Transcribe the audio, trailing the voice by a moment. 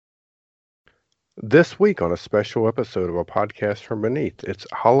This week on a special episode of a podcast from Beneath, it's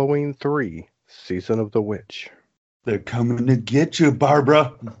Halloween 3, Season of the Witch. They're coming to get you,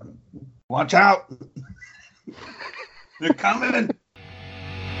 Barbara. Watch out. They're coming.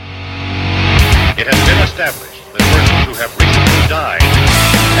 It has been established that persons who have recently died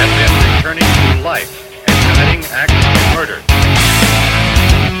have been returning to life and committing acts of murder.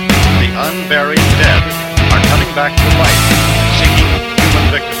 The unburied dead are coming back to life, seeking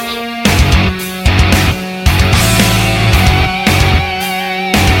human victims.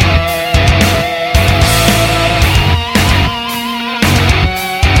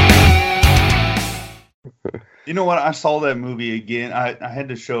 You know what? I saw that movie again. I had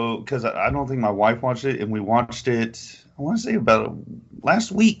to show because I don't think my wife watched it, and we watched it. I want to say about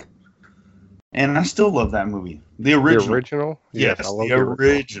last week, and I still love that movie. The original. The original? Yes, I love the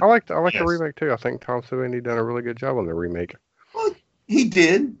original. I like the Yes. remake too. I think Tom Savini done a really good job on the remake. Well, he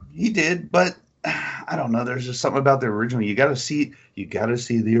did, but I don't know. There's just something about the original. You got to see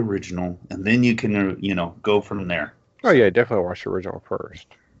the original, and then you can, go from there. Oh yeah, definitely watch the original first.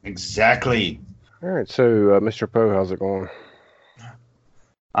 Exactly. All right, so Mr. Poe, how's it going?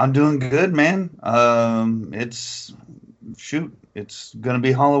 I'm doing good, man. It's gonna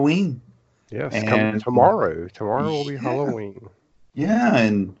be Halloween. Yes, And tomorrow. Tomorrow will be yeah, Halloween. yeah,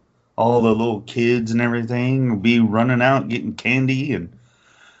 and all the little kids and everything will be running out getting candy, and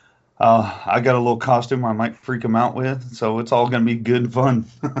I got a little costume I might freak them out with, so it's all gonna be good and fun.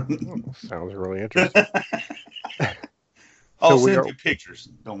 Sounds really interesting. I'll So we send are, you pictures.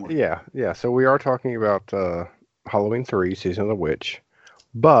 Don't worry. yeah. So we are talking about Halloween 3, Season of the Witch.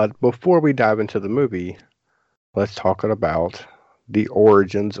 But before we dive into the movie, let's talk about the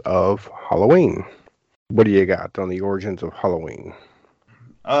origins of Halloween. What do you got on the origins of Halloween?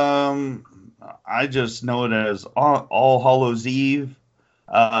 I just know it as All Hallows Eve.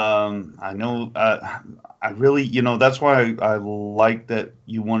 I know. I really, that's why I like that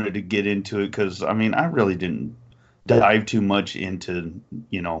you wanted to get into it because I mean, I really didn't dive too much into,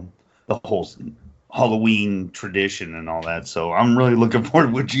 the whole Halloween tradition and all that. So I'm really looking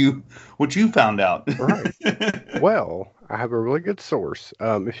forward to what you found out. Right. Well, I have a really good source.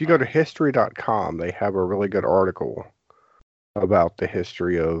 If you go to history.com, they have a really good article about the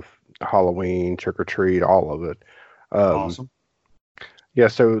history of Halloween, trick or treat, all of it. Awesome. Yeah,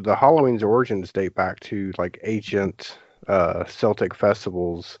 so the Halloween's origins date back to like ancient Celtic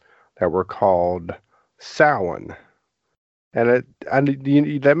festivals that were called Samhain. And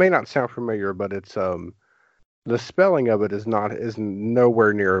that may not sound familiar, but it's the spelling of it is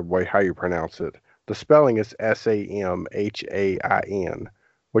nowhere near how you pronounce it. The spelling is Samhain,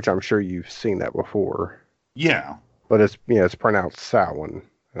 which I'm sure you've seen that before. Yeah. But it's pronounced Samhain,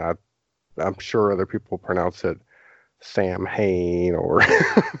 and I'm sure other people pronounce it Sam Hain or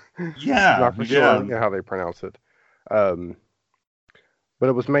Yeah. not for sure how they pronounce it. But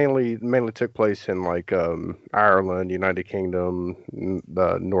it was mainly took place in like Ireland, United Kingdom,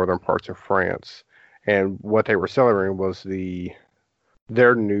 the northern parts of France, and what they were celebrating was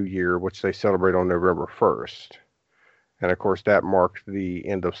their New Year, which they celebrate on November 1st, and of course that marked the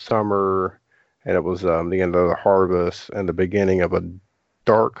end of summer, and it was the end of the harvest and the beginning of a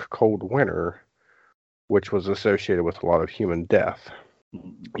dark, cold winter, which was associated with a lot of human death.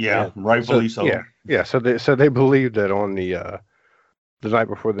 Yeah, rightfully so. Yeah. So they believed that on the night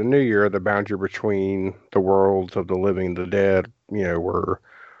before the New Year, the boundary between the worlds of the living and the dead, were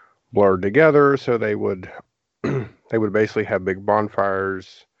blurred together. So they would basically have big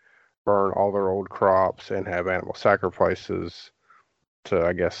bonfires, burn all their old crops, and have animal sacrifices to,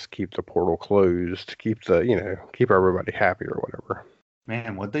 I guess, keep the portal closed, keep everybody happy or whatever.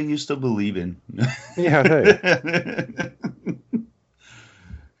 Man, what they used to believe in. Yeah, hey.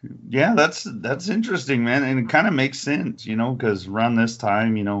 Yeah, that's interesting, man, and it kind of makes sense, because around this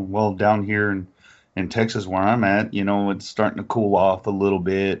time, well, down here in Texas where I'm at, it's starting to cool off a little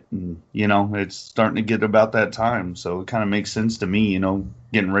bit, and it's starting to get about that time, so it kind of makes sense to me,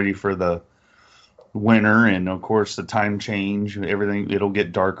 getting ready for the winter, and of course the time change, everything, it'll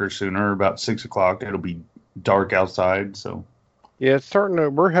get darker sooner. About 6 o'clock, it'll be dark outside, so. Yeah, it's starting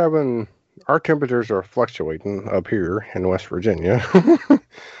to. Our temperatures are fluctuating up here in West Virginia.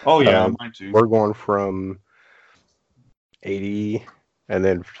 Oh yeah, mine too. We're going from 80 and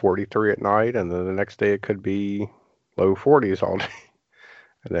then 43 at night, and then the next day it could be low 40s all day,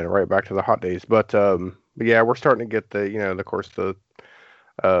 and then right back to the hot days. But yeah, we're starting to get of course, the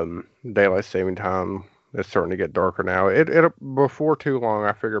daylight saving time is starting to get darker now. It before too long,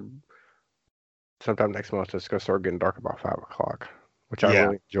 I figure sometime next month it's gonna start getting dark about 5 o'clock, which I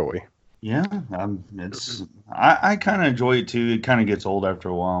really enjoy. Yeah, I kind of enjoy it too. It kind of gets old after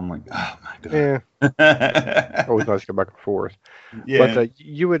a while. I'm like, oh Yeah, my always god. nice to go back and forth. But Yeah,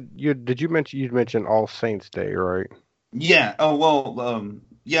 did you mention All Saints Day, right? yeah. Oh well,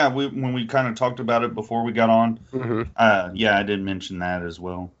 yeah. When we kind of talked about it before we got on, Hmm. yeah, I did mention that as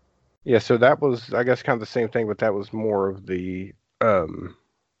well. Yeah, so that was, I guess, kind of the same thing, but that was more of the um,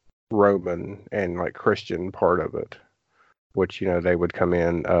 Roman and like Christian part of it, which they would come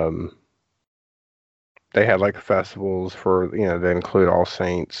in. They had like festivals for they include All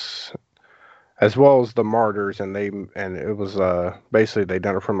Saints as well as the martyrs, and it was basically they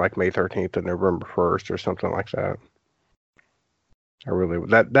done it from like May 13th to November 1st or something like that. I really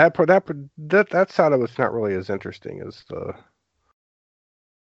that side of it's not really as interesting as the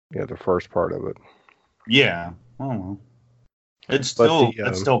first part of it. Yeah. Oh well, But it's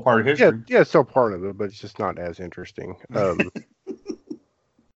still part of yeah, history. yeah, it's still part of it, but it's just not as interesting.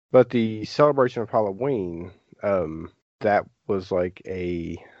 But the celebration of Halloween, that was like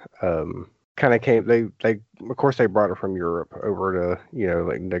a kind of came. They of course they brought it from Europe over to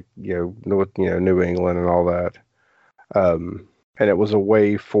like New England and all that. And it was a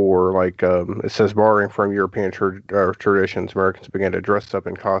way for like it says borrowing from European traditions, Americans began to dress up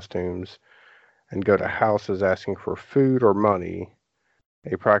in costumes and go to houses asking for food or money,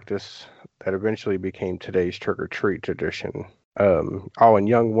 a practice that eventually became today's trick or treat tradition. And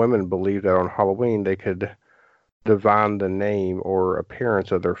young women believed that on Halloween they could divine the name or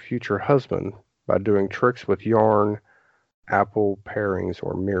appearance of their future husband by doing tricks with yarn, apple parings,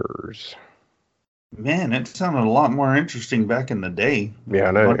 or mirrors. Man, it sounded a lot more interesting back in the day. A Yeah,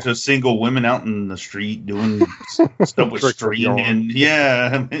 I know. bunch of single women out in the street doing stuff with Tricks with string yarn, and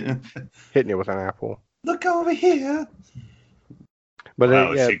yeah. hitting it with an apple. Look over here. But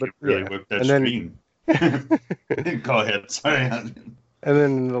Wow, yeah, she but could really yeah, whip that and then string. Go ahead. Sorry. and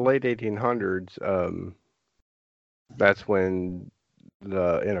then in the late 1800s, that's when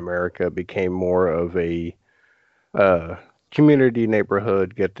the in America became more of a uh, community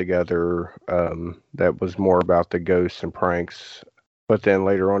neighborhood get together that was more about the ghosts and pranks. But then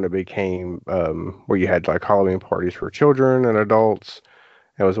later on, it became where you had like Halloween parties for children and adults.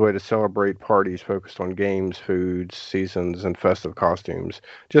 It was a way to celebrate parties focused on games, foods, seasons, and festive costumes.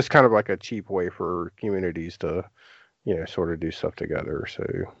 Just kind of like a cheap way for communities to, sort of do stuff together. So,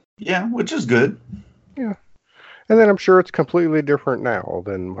 Yeah, which is good. yeah. And then I'm sure it's completely different now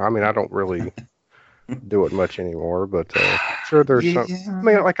than, I mean, I don't really do it much anymore, but sure there's some. I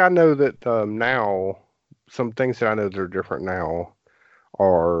mean, Yeah. like I know that now some things that I know that are different now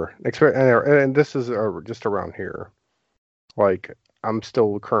and this is just around here. Like I'm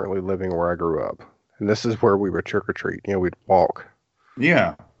still currently living where I grew up, and this is where we would trick or treat. We'd walk.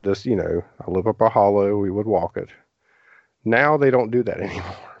 Yeah. This, I live up a hollow. We would walk it. Now they don't do that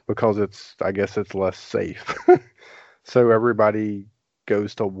anymore because I guess it's less safe. So everybody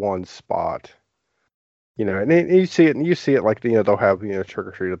goes to one spot. And you see it like they'll have trick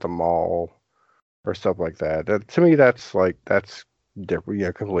or treat at the mall or stuff like that. To me, that's different.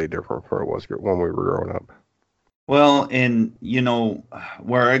 Yeah, completely different from what it was when we were growing up. Well, and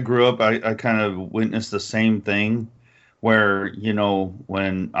where I grew up, I kind of witnessed the same thing where,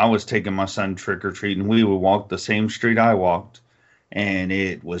 when I was taking my son trick or treating, we would walk the same street I walked, and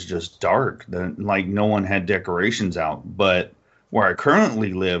it was just dark. Like no one had decorations out. But where I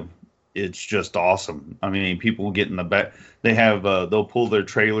currently live, it's just awesome. I mean, people get in the back. They'll pull their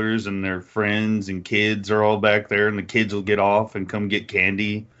trailers, and their friends and kids are all back there, and the kids will get off and come get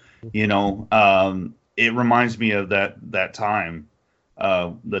candy. It reminds me of that time,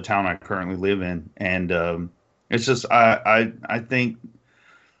 the town I currently live in, and it's just I think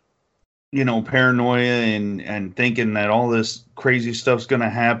paranoia and thinking that all this crazy stuff's going to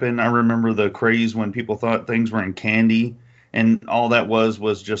happen. I remember the craze when people thought things were in candy, and all that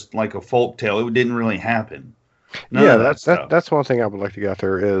was just like a folk tale. It didn't really happen. None Yeah, of that stuff. that's one thing I would like to get out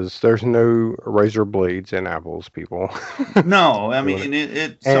there is there's no razor blades in apples, people. No, I Doing it. mean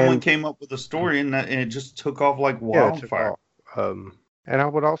it. Someone And came up with a story, and it just took off like yeah, it took wildfire. off. And I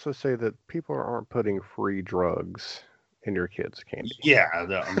would also say that people aren't putting free drugs in your kids' candy. Yeah, I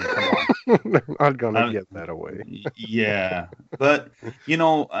mean, come on. They're not gonna I, give that away. yeah, but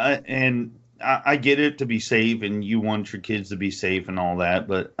I get it to be safe, and you want your kids to be safe and all that.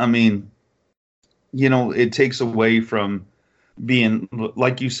 But I mean, it takes away from being,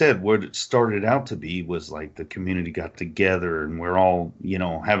 like you said, what it started out to be was like the community got together and we're all,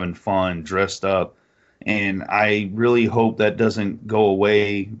 having fun, dressed up. And I really hope that doesn't go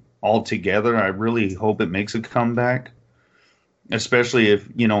away altogether. I really hope it makes a comeback. especially if,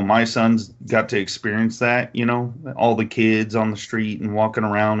 my sons got to experience that, all the kids on the street and walking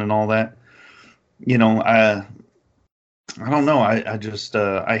around and all that. I don't know. I just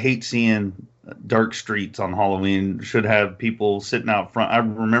I hate seeing dark streets on Halloween. Should have people sitting out front. I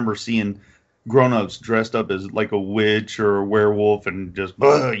remember seeing grown-ups dressed up as like a witch or a werewolf and just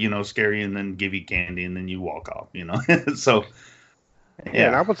scare you and then give you candy and then you walk off. So yeah.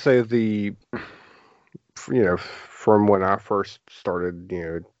 And I would say from when I first started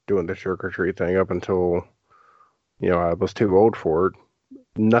doing the trick or treat thing up until I was too old for it,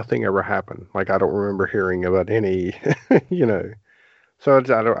 nothing ever happened. Like, I don't remember hearing about any, So I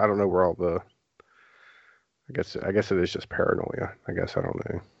don't know where all the. I guess it is just paranoia. I guess I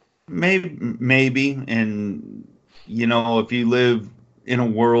don't know. Maybe, and if you live in a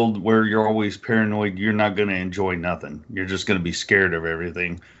world where you're always paranoid, you're not going to enjoy nothing. You're just going to be scared of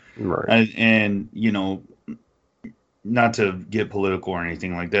everything. Right. And not to get political or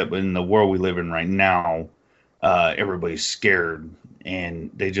anything like that, but in the world we live in right now, everybody's scared. And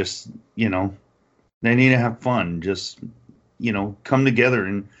they just, they need to have fun. Just, come together.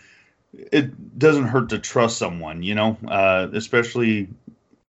 And it doesn't hurt to trust someone, especially,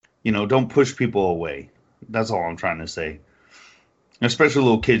 don't push people away. That's all I'm trying to say. Especially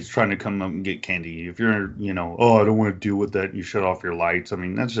little kids trying to come up and get candy. If you're, I don't want to deal with that, you shut off your lights. I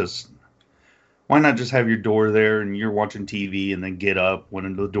mean, that's just, why not just have your door there and you're watching TV and then get up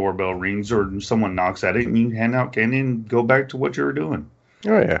when the doorbell rings or someone knocks at it and you hand out candy and go back to what you were doing?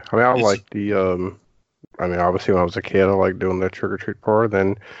 Oh, yeah. I mean, obviously when I was a kid, I liked doing the trick-or-treat part.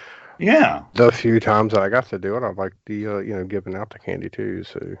 Then, yeah, the few times that I got to do it, I liked the, giving out the candy too.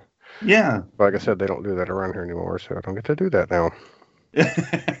 So, yeah. But like I said, they don't do that around here anymore, so I don't get to do that now.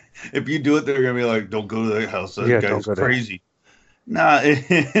 If you do it, they're going to be like, don't go to that house. That guy's crazy. Nah.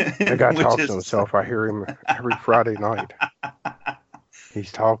 The guy talks to himself. I hear him every Friday night.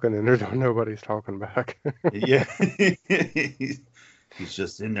 He's talking, and there's nobody's talking back. Yeah. He's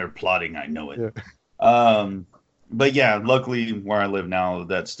just in there plotting. I know it. Yeah. But yeah, luckily where I live now,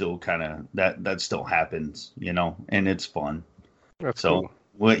 that still kind of that still happens, and it's fun. That's cool.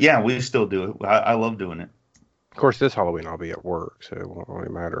 Well, yeah, we still do it. I love doing it. Of course, this Halloween I'll be at work, so it won't really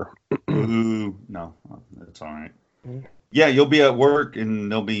matter. Ooh, no, that's all right. Yeah, you'll be at work,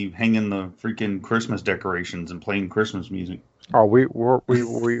 and they'll be hanging the freaking Christmas decorations and playing Christmas music. Oh, we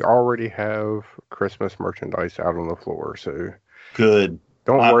already have Christmas merchandise out on the floor, so good.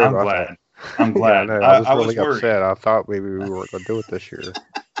 Don't worry about that. I'm glad. Yeah, I was really upset. I thought maybe we weren't going to do it this year,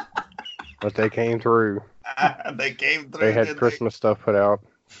 but they came through. They came through. They had Christmas stuff put out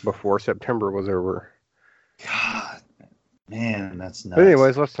before September was over. God, man, that's nuts. But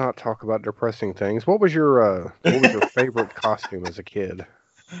anyways, let's not talk about depressing things. What was your favorite costume as a kid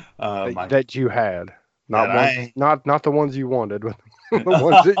that you had? Not the ones you wanted, but the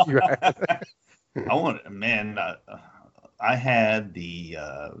ones that you had. I had the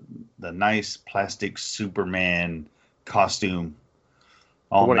nice plastic Superman costume.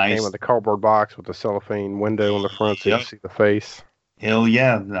 All the one nice. That came with the cardboard box with the cellophane window on the front so you can see the face. Hell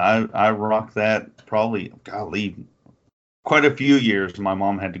yeah, I rocked that probably, golly, quite a few years. My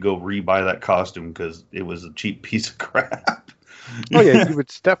mom had to go re-buy that costume because it was a cheap piece of crap. Oh yeah, you would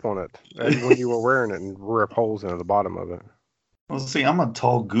step on it when you were wearing it and rip holes into the bottom of it. Well, see, I'm a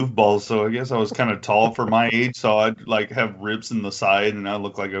tall goofball, so I guess I was kind of tall for my age, so I'd like have rips in the side, and I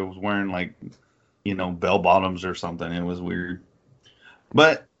looked like I was wearing like, bell bottoms or something. It was weird,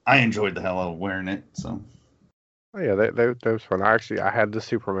 but I enjoyed the hell out of wearing it. So. Oh yeah, that was fun. I had the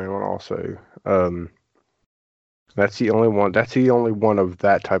Superman one also. That's the only one. That's the only one of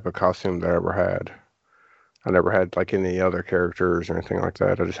that type of costume that I ever had. I never had like any other characters or anything like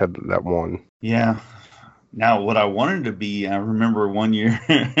that. I just had that one. Yeah. Now, what I wanted to be, I remember one year,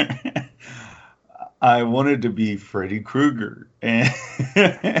 I wanted to be Freddy Krueger, and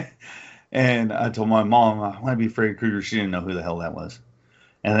I told my mom I want to be Freddy Krueger. She didn't know who the hell that was.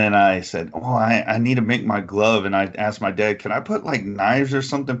 And then I said, I need to make my glove. And I asked my dad, can I put like knives or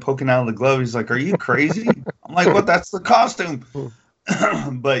something poking out of the glove? He's like, are you crazy? I'm like, what? That's the costume.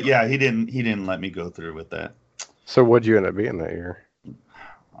 But yeah, he didn't let me go through with that. So what'd you end up being that year?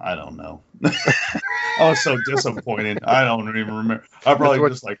 I don't know. I was so disappointed. I don't even remember. I probably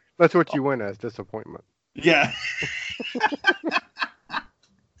that's what you went as, disappointment. Yeah.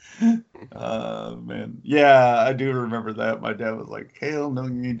 Man. Yeah, I do remember that. My dad was like, hell no,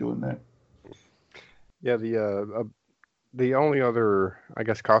 you ain't doing that. Yeah, the only other, I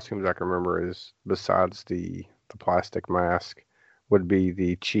guess, costumes I can remember is, besides the plastic mask, would be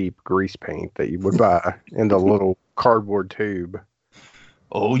the cheap grease paint that you would buy in the little cardboard tube.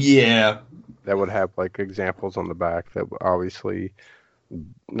 Oh, yeah. that would have like examples on the back that obviously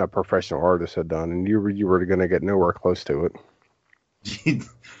a professional artist had done, and you were going to get nowhere close to it.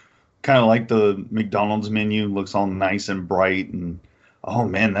 Kind of like the McDonald's menu, looks all nice and bright, and oh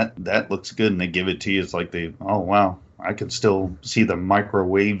man, that looks good, and they give it to you. It's like oh wow, I can still see the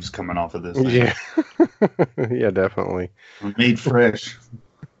microwaves coming off of this thing. Yeah, yeah, definitely. Made fresh.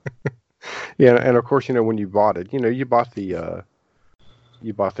 Yeah, and of course, when you bought it, you bought the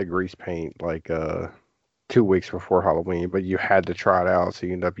grease paint like 2 weeks before Halloween, but you had to try it out, so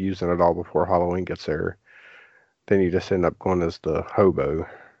you end up using it all before Halloween gets there. Then you just end up going as the hobo.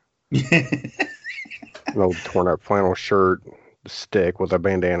 An old torn up flannel shirt, stick with a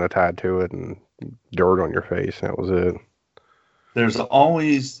bandana tied to it, and dirt on your face. That was it. There's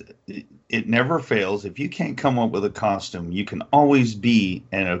always, it never fails. If you can't come up with a costume, you can always be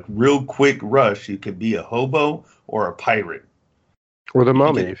in a real quick rush. You could be a hobo or a pirate. Or the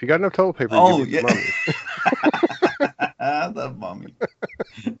mummy. If you got enough toilet paper, you can be the mummy. The mummy.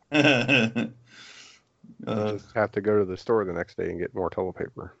 You just have to go to the store the next day and get more toilet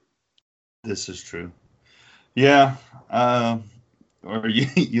paper. This is true. Yeah. Or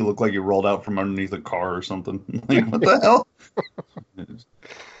you look like you rolled out from underneath a car or something. Like, what the hell?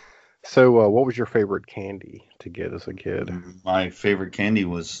 So, what was your favorite candy to get as a kid? My favorite candy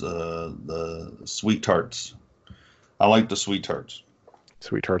was the Sweet Tarts. I like the Sweet Tarts.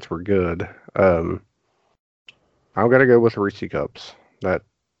 Sweet Tarts were good. I'm gonna go with Reese Cups. That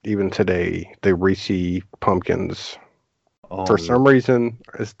even today, the Reese pumpkins, for some reason,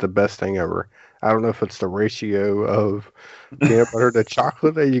 is the best thing ever. I don't know if it's the ratio of peanut butter to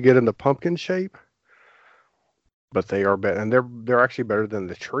chocolate that you get in the pumpkin shape, but they are better, and they're actually better than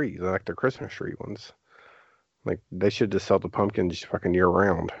the trees, like the Christmas tree ones. Like they should just sell the pumpkins fucking year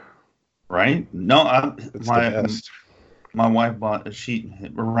round. Right? No, it's the best. My wife bought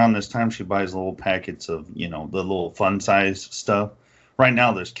around this time. She buys little packets of the little fun size stuff. Right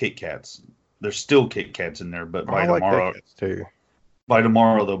now, there's Kit Kats. There's still Kit Kats in there, but by tomorrow, Kit Kats too. By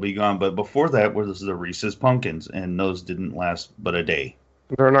tomorrow they'll be gone. But before that was the Reese's Pumpkins, and those didn't last but a day.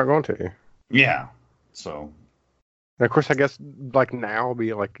 They're not going to. Yeah. So. And of course, I guess like now,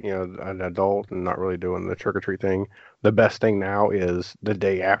 be like an adult and not really doing the trick or treat thing. The best thing now is the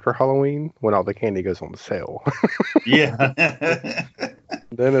day after Halloween when all the candy goes on sale. Yeah.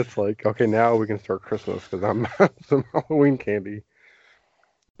 Then it's like, okay, now we can start Christmas because I'm some Halloween candy.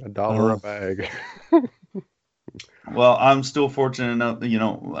 $1 a bag. Well, I'm still fortunate enough.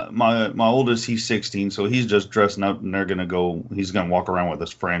 My oldest, he's 16, so he's just dressing up, and he's gonna walk around with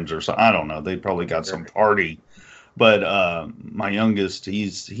his friends or so. I don't know. They probably got some party. But my youngest,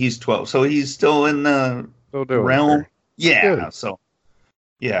 he's 12, so he's still in the realm. Yeah. Good. So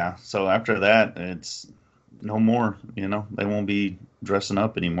after that, it's no more. They won't be dressing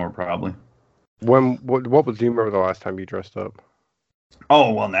up anymore, probably. What do you remember the last time you dressed up?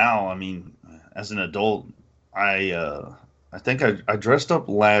 Oh well, now I mean, as an adult, I think I dressed up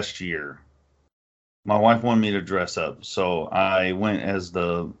last year. My wife wanted me to dress up, so I went as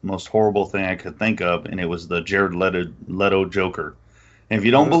the most horrible thing I could think of, and it was the Jared Leto Joker. And if you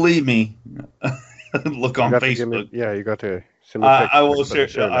don't believe me, look on Facebook. You got to send me a picture. I will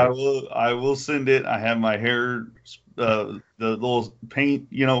share. I will send it. I have my hair, the little paint,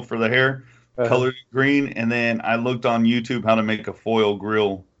 for the hair, colored green, and then I looked on YouTube how to make a foil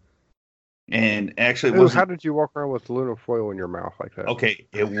grill. And actually, how did you walk around with aluminum foil in your mouth like that? Okay,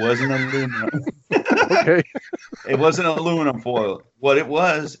 it wasn't aluminum. Okay, it wasn't aluminum foil. What it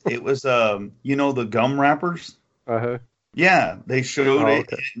was the gum wrappers. Yeah, they showed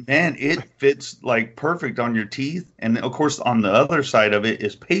it. Okay. Man, it fits like perfect on your teeth, and of course, on the other side of it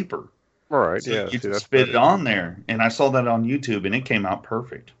is paper. All right, so you just spit it on there, and I saw that on YouTube, and it came out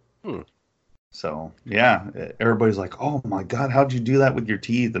perfect. So, yeah, everybody's like, oh, my God, how'd you do that with your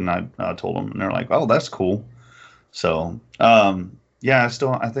teeth? And I told them, and they're like, oh, that's cool. So, yeah,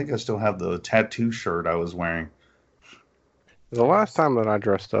 I think I still have the tattoo shirt I was wearing. The last time that I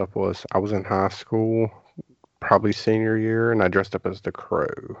dressed up I was in high school, probably senior year, and I dressed up as the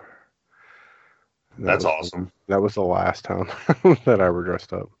Crow. That's awesome. That was the last time that I ever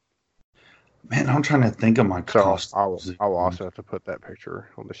dressed up. Man, I'm trying to think of my costumes. I'll also have to put that picture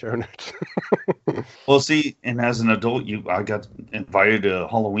on the show notes. Well, see, and as an adult, I got invited to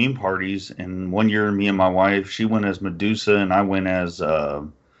Halloween parties, and one year, me and my wife, she went as Medusa, and I went as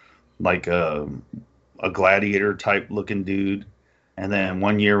like a gladiator type looking dude, and then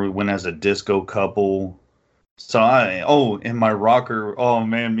one year we went as a disco couple. So and my rocker. Oh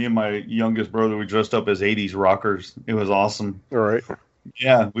man, me and my youngest brother, we dressed up as '80s rockers. It was awesome. All right.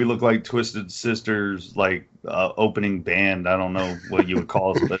 Yeah, we look like Twisted Sisters, like opening band. I don't know what you would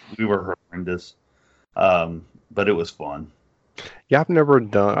call us, but we were horrendous. But it was fun. Yeah, I've never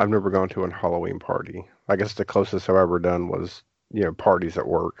gone to a Halloween party. I guess the closest I've ever done was, parties at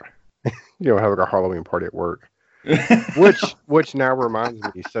work. Having a Halloween party at work. Which now reminds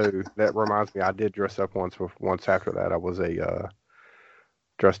me. So that reminds me, I did dress up once. Once after that, I was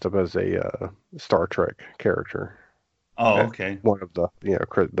dressed up as a Star Trek character. Oh, okay. One of the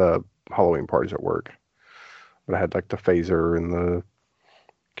the Halloween parties at work. But I had like the phaser and the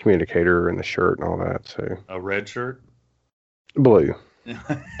communicator and the shirt and all that. So a red shirt. Blue.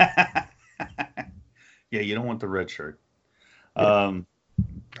 Yeah, you don't want the red shirt. Yeah.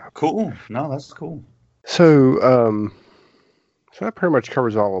 Cool. No, that's cool. So, so that pretty much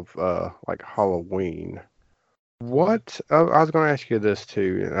covers all of like Halloween. What I was going to ask you this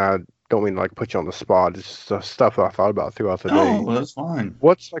too, and I don't mean to like put you on the spot. It's just stuff I thought about throughout the day. No, that's fine.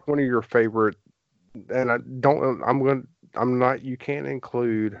 What's like one of your favorite? And you can't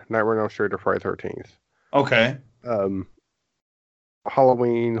include Nightmare on Elm Street or Friday 13th. Okay.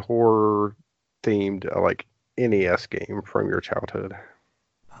 Halloween horror themed like NES game from your childhood.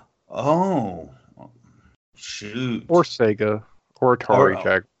 Oh, shoot. Or Sega, or Atari,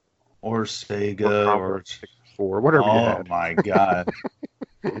 Jack. Or Sega, or 64, whatever you had. Oh my God.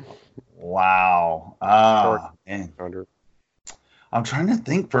 Wow. Man. I'm trying to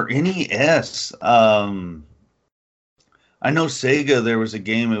think for NES. I know Sega, there was a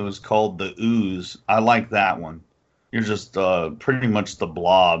game, it was called The Ooze. I like that one. You're just pretty much the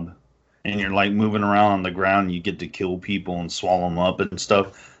blob, and you're like moving around on the ground. You get to kill people and swallow them up and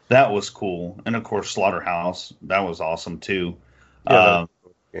stuff. That was cool. And of course, Slaughterhouse. That was awesome too. Yeah,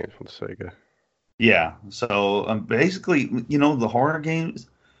 games from Sega. Yeah. So basically, the horror games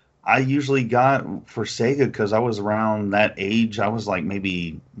I usually got for Sega because I was around that age. I was like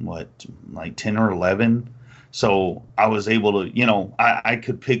maybe like 10 or 11. So I was able to, I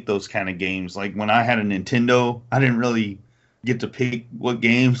could pick those kind of games. Like when I had a Nintendo, I didn't really get to pick what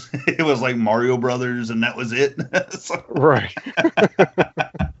games. It was like Mario Brothers, and that was it. So, right.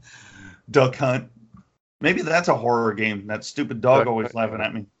 Duck Hunt. Maybe that's a horror game. That stupid dog Duck always Hunt, laughing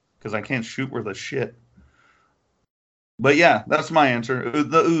at me because I can't shoot worth a shit. But yeah, that's my answer.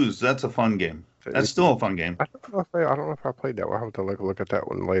 The Ooze. That's a fun game. That's still a fun game. I don't know if I played that one. I'll have to look at that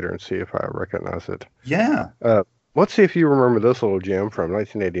one later and see if I recognize it. Yeah. Let's see if you remember this little gem from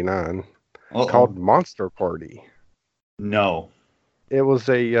 1989 called Monster Party. No. It was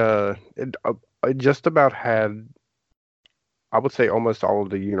it just about had, I would say, almost all of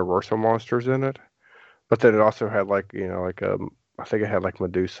the Universal monsters in it, but then it also had I think it had like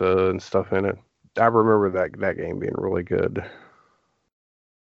Medusa and stuff in it. I remember that game being really good.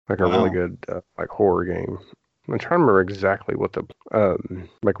 Like a really good like horror game. I'm trying to remember exactly what the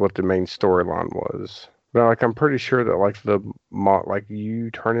what the main storyline was. But like I'm pretty sure that like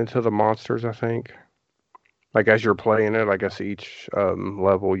you turn into the monsters, I think. Like as you're playing it, I guess each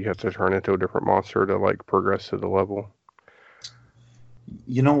level you have to turn into a different monster to like progress to the level.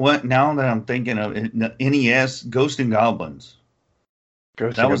 You know what? Now that I'm thinking of it, NES, Ghosts and Goblins.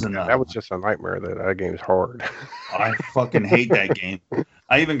 That was just a nightmare. That game's hard. I fucking hate that game.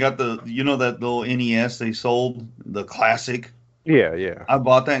 I even got that little NES they sold, the classic. Yeah. I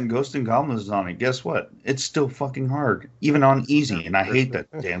bought that and Ghosts and Goblins is on it. Guess what? It's still fucking hard, even on easy, and I hate that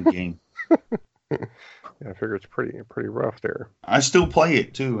damn game. Yeah, I figure it's pretty rough there. I still play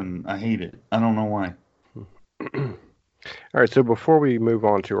it too, and I hate it. I don't know why. All right, so before we move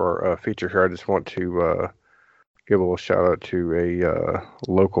on to our feature here, I just want to give a little shout out to a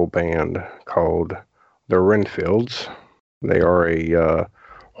local band called the Renfields. They are a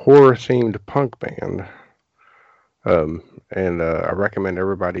horror themed punk band, and I recommend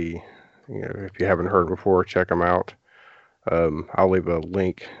everybody, if you haven't heard before, check them out. I'll leave a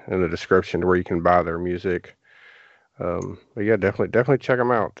link in the description where you can buy their music. But yeah, definitely check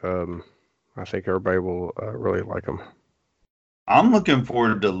them out. I think everybody will really like them. I'm looking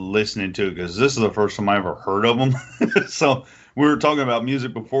forward to listening to it because this is the first time I ever heard of them. So we were talking about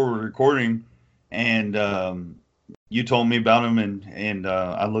music before we were recording, and you told me about them, and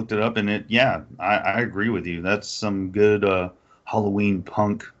I looked it up, and I agree with you. That's some good Halloween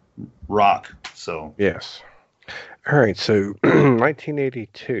punk rock. So yes. All right, so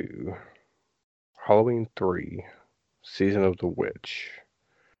 1982, Halloween 3, Season of the Witch.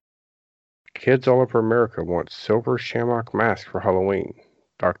 Kids all over America want silver shamrock mask for Halloween.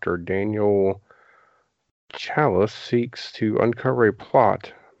 Dr. Daniel Chalice seeks to uncover a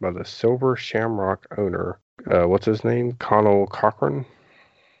plot by the silver shamrock owner. What's his name? Connell Cochran?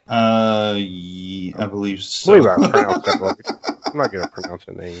 Yeah, I believe so. I believe I pronounced that right. I'm not going to pronounce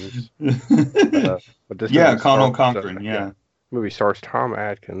the names. But this Connell Cochran, yeah. Movie stars Tom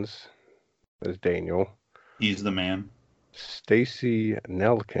Atkins, as Daniel. He's the man. Stacy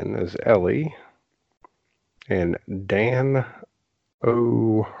Nelkin as Ellie. And Dan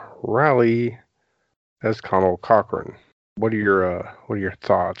O'Reilly as Connell Cochran. What are your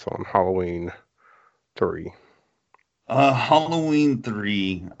thoughts on Halloween 3? Halloween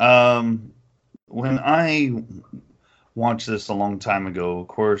 3. When I watched this a long time ago, of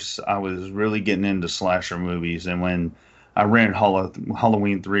course, I was really getting into slasher movies, and when I ran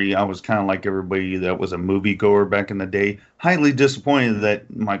Halloween 3, I was kind of like everybody that was a moviegoer back in the day, highly disappointed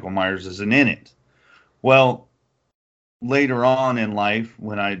that Michael Myers isn't in it. Well, later on in life,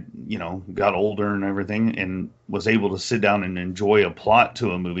 when I, got older and everything and was able to sit down and enjoy a plot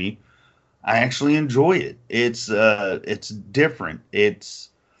to a movie, I actually enjoy it. It's different. It's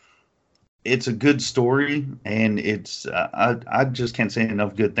a good story, and I just can't say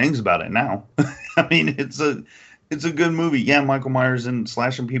enough good things about it now. I mean, it's a good movie. Yeah, Michael Myers and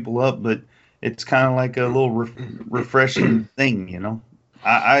slashing people up, but it's kind of like a little refreshing thing,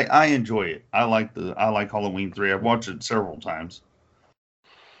 I enjoy it. I like Halloween 3. I've watched it several times.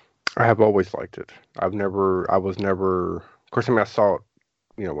 I have always liked it. I was never, of course, I saw it,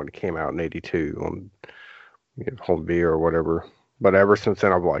 when it came out in '82 on home video or whatever. But ever since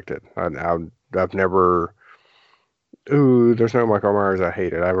then, I've liked it. I've never, there's no Michael Myers, I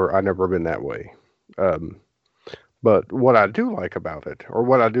hate it. I've never been that way. But what I do like about it, or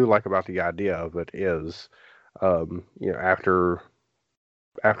what I do like about the idea of it is, after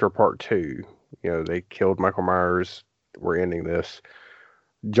part 2, they killed Michael Myers. We're ending this.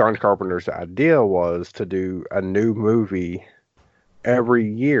 John Carpenter's idea was to do a new movie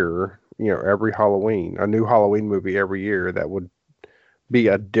every year, every Halloween, a new Halloween movie every year that would be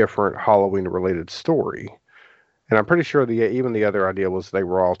a different Halloween related story. And I'm pretty sure even the other idea was they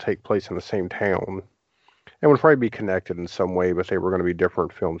were all take place in the same town and would probably be connected in some way, but they were going to be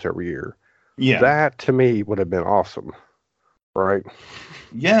different films every year. Yeah. That to me would have been awesome. Right?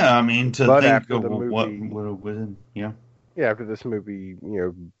 Yeah, I mean, but think after of the movie, what would have been, yeah. Yeah, after this movie,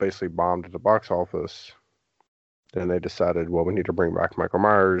 basically bombed at the box office, then they decided, well, we need to bring back Michael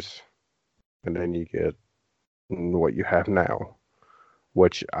Myers, and then you get what you have now,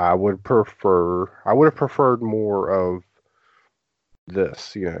 which I would have preferred more of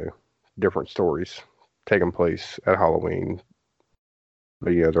this, different stories taking place at Halloween.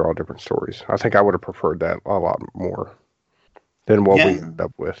 But they're all different stories. I think I would have preferred that a lot more than what we end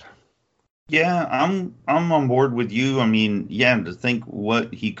up with. Yeah, I'm on board with you. I mean, to think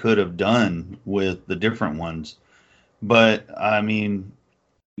what he could have done with the different ones. But I mean,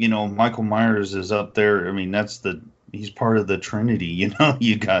 Michael Myers is up there. I mean, he's part of the Trinity,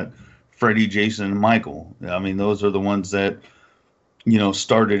 You got Freddy, Jason, and Michael. I mean, those are the ones that,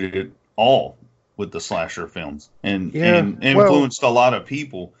 started it all with the slasher films and influenced a lot of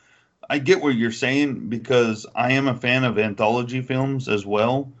people. I get what you're saying because I am a fan of anthology films as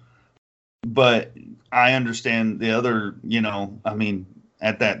well. But I understand the other, I mean,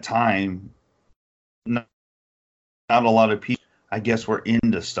 at that time, not a lot of people, I guess, were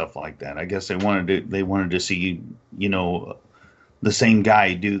into stuff like that. I guess they wanted to see, the same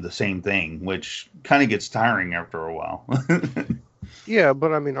guy do the same thing, which kind of gets tiring after a while. Yeah,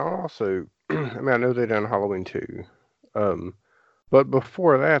 but I mean, I know they done Halloween 2. But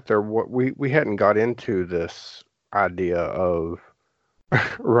before that, we hadn't got into this idea of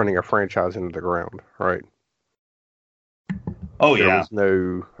running a franchise into the ground, right? Oh, there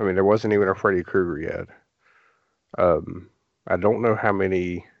wasn't even a Freddy Krueger yet. I don't know how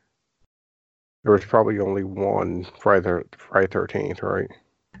many. There was probably only one Friday 13th, right?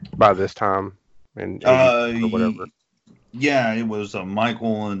 By this time, and or whatever. Yeah, it was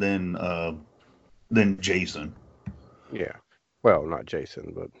Michael, and then Jason. Yeah. Well, not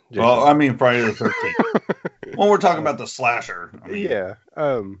Jason, but Jason. Well, I mean Friday the 13th. Well, we're talking about the slasher. I mean. Yeah.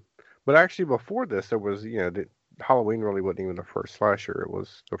 But actually, before this, there was Halloween really wasn't even the first slasher. It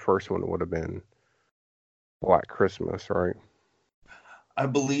was the first one. Would have been Black Christmas, right? I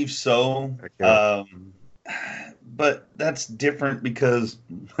believe so. But that's different because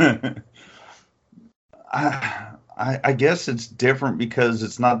I guess it's different because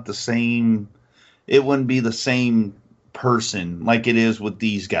it's not the same. It wouldn't be the same person like it is with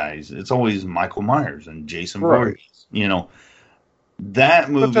these guys. It's always Michael Myers and Jason Voorhees. That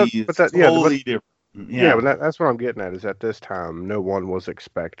movie is totally different. Yeah, but that's what I'm getting at. Is at this time, no one was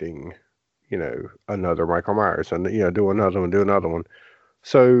expecting, another Michael Myers and do another one.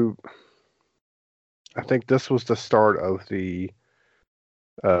 So I think this was the start of the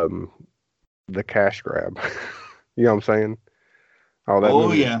cash grab. You know what I'm saying?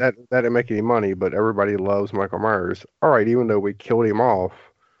 That didn't make any money, but everybody loves Michael Myers. All right, even though we killed him off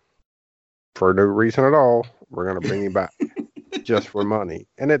for no reason at all. We're gonna bring you back just for money,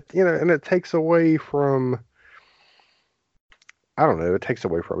 and it takes away from. I don't know. It takes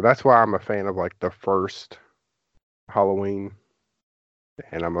away from it. That's why I'm a fan of like the first Halloween,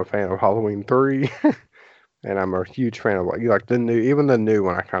 and I'm a fan of Halloween 3, and I'm a huge fan of like the new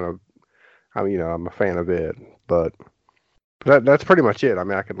one. I'm a fan of it, but that's pretty much it. I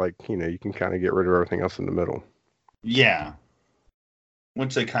mean, I could you can kind of get rid of everything else in the middle. Yeah,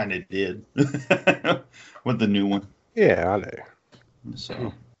 which they kind of did with the new one. Yeah, I know.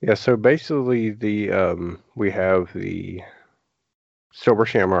 So basically, we have the Silver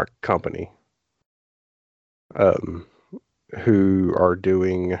Shamrock Company, who are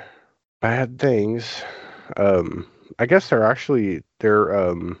doing bad things. I guess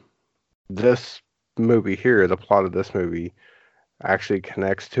this movie here, the plot of this movie actually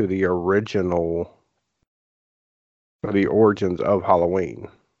connects to the original, or the origins of Halloween.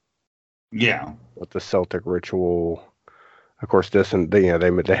 Yeah. With the Celtic ritual. Of course, they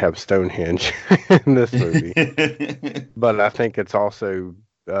have Stonehenge in this movie, but I think it's also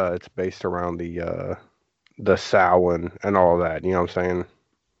it's based around the Samhain and all that. You know what I'm saying?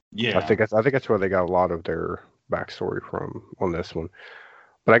 Yeah. I think that's where they got a lot of their backstory from on this one.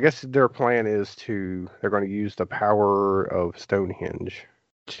 But I guess their plan is they're going to use the power of Stonehenge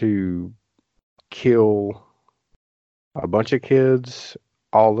to kill a bunch of kids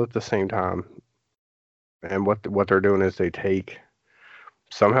all at the same time. And what they're doing is they take,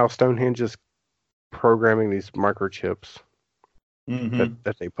 somehow Stonehenge is programming these microchips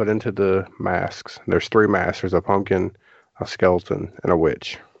that they put into the masks. There's 3 masks. There's a pumpkin, a skeleton, and a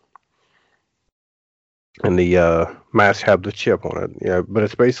witch. And the masks have the chip on it. Yeah, but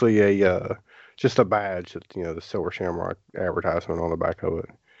it's basically just a badge that the Silver Shamrock advertisement on the back of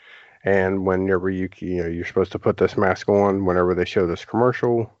it. And whenever you're supposed to put this mask on whenever they show this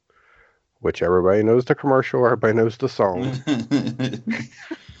commercial. Which everybody knows the commercial, everybody knows the song.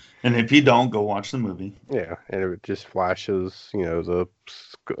 And if you don't, go watch the movie. Yeah, and it just flashes, the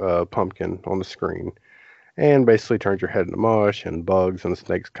pumpkin on the screen. And basically turns your head into mush, and bugs and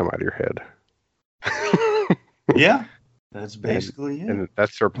snakes come out of your head. Yeah, that's basically it. And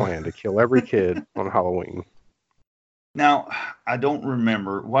that's their plan, to kill every kid on Halloween. Now, I don't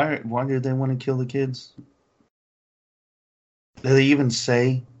remember. Why did they want to kill the kids? Did they even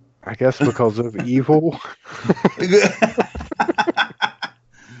say? I guess because of evil.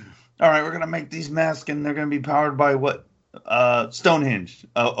 All right, we're going to make these masks, and they're going to be powered by what? Stonehenge.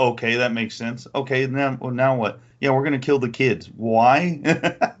 Okay, that makes sense. Okay, now what? Yeah, we're going to kill the kids. Why?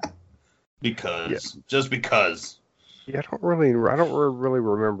 Because. Yeah. Just because. Yeah, I don't really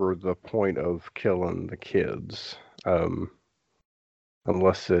remember the point of killing the kids.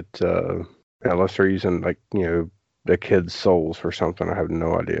 Unless they're using the kids' souls for something. I have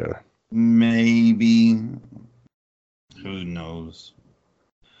no idea. Maybe. Who knows?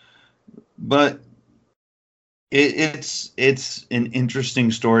 But it's an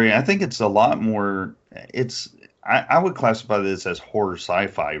interesting story. I think it's a lot more. I would classify this as horror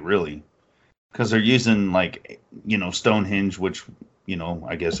sci-fi, really, because they're using Stonehenge, which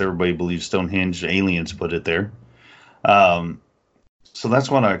I guess everybody believes Stonehenge. Aliens put it there. So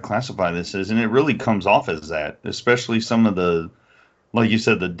that's what I classify this as, and it really comes off as that, especially some of the, like you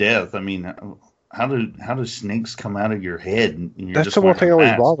said, the death. I mean, how do snakes come out of your head? And that's the one thing that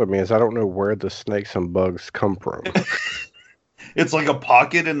always bothered me, is I don't know where the snakes and bugs come from. It's like a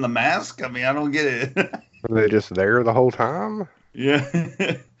pocket in the mask. I mean, I don't get it. Are they just there the whole time? Yeah.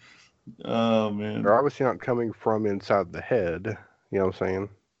 Oh man. They're obviously not coming from inside the head. You know what I'm saying?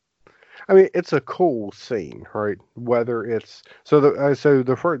 I mean, it's a cool scene, right? Whether it's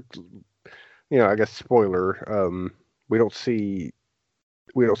the first, I guess spoiler. We don't see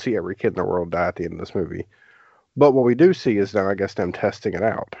every kid in the world die at the end of this movie, but what we do see is them testing it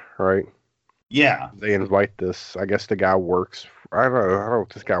out, right? Yeah. They invite this. I guess the guy works. I don't know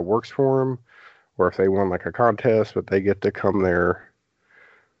if this guy works for him, or if they won a contest, but they get to come there.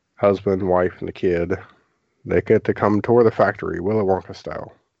 Husband, wife, and the kid. They get to come tour the factory, Willy Wonka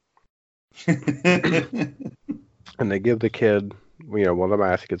style. And they give the kid, one of the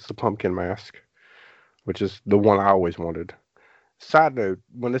masks. It's the pumpkin mask, which is the one I always wanted. Side note: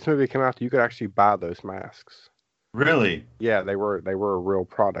 when this movie came out, you could actually buy those masks. Really? Yeah, they were a real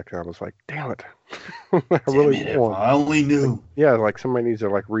product, and I was like, "Damn it!" I only knew. Yeah, somebody needs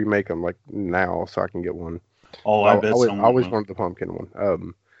to remake them now, so I can get one. Oh, I bet someone. I always wanted the pumpkin one.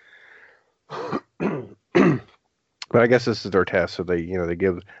 But I guess this is their test. So they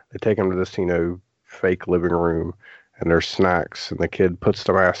take them to this, fake living room, and there's snacks, and the kid puts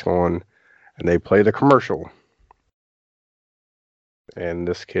the mask on, and they play the commercial. And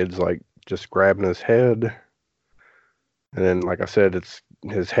this kid's just grabbing his head, and then, like I said, it's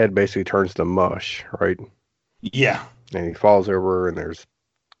his head basically turns to mush, right? Yeah. And he falls over, and there's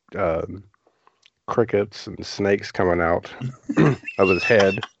crickets and snakes coming out of his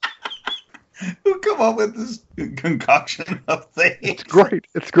head. Who come up with this concoction of things? It's great.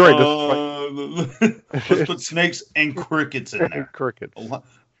 It's great. Let's put snakes and crickets in there. Crickets. What?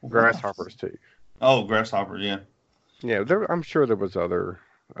 Grasshoppers too. Oh, grasshopper, yeah. Yeah, I'm sure there's other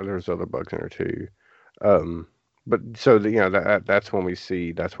bugs in there too. But so that's when we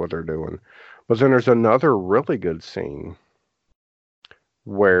see that's what they're doing. But then there's another really good scene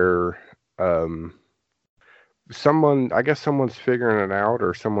where someone's figuring it out,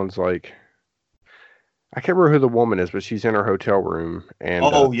 or someone's like, I can't remember who the woman is, but she's in her hotel room,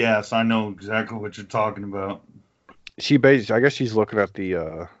 and yes, I know exactly what you're talking about. I guess she's looking at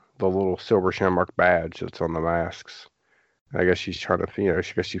the little silver shamrock badge that's on the masks. I guess she's trying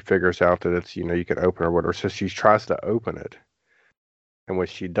to, she figures out that it's, you can open or whatever. So she tries to open it. And when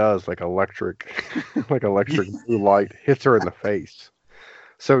she does, like electric blue light hits her in the face.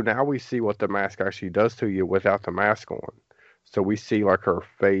 So now we see what the mask actually does to you without the mask on. So we see like her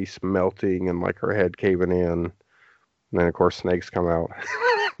face melting and like her head caving in. And then of course snakes come out.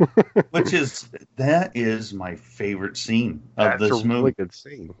 That is my favorite scene of this movie. That's a really good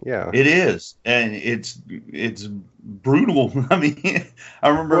scene. Yeah. It is. And it's brutal. I mean, I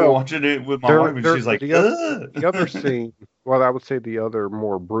remember watching it with my wife and she's like, the other scene, well, I would say the other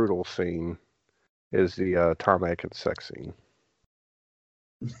more brutal scene is the Tom Atkins sex scene.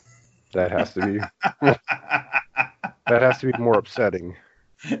 That has to be more upsetting.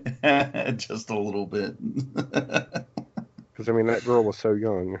 Just a little bit. Because, I mean, that girl was so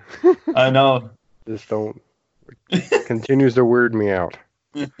young. I know. Just don't. Continues to weird me out.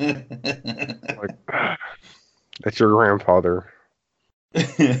 Like, that's your grandfather.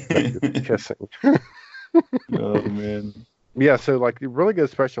 Kissing. Oh, man. Yeah, so, like, really good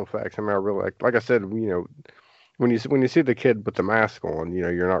special effects. I mean, I really like I said, when you see the kid with the mask on,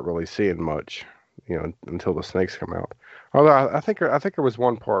 you're not really seeing much, until the snakes come out. Although I think there was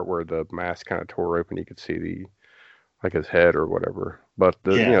one part where the mask kind of tore open, you could see like his head or whatever. But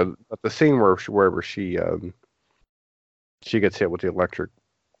the scene wherever she gets hit with the electric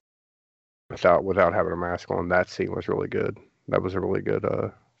without having a mask on, that scene was really good. That was a really good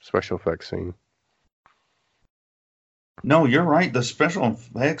special effects scene. No, you're right. The special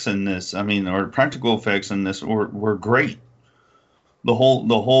effects in this, or practical effects in this were great. The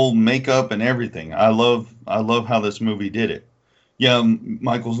whole makeup and everything. I love how this movie did it. Yeah,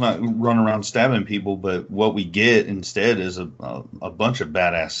 Michael's not running around stabbing people, but what we get instead is a bunch of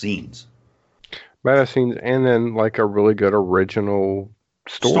badass scenes. Badass scenes, and then like a really good original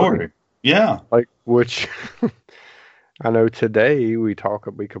story. Yeah. Like, which I know today we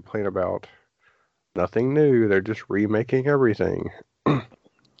complain about nothing new. They're just remaking everything.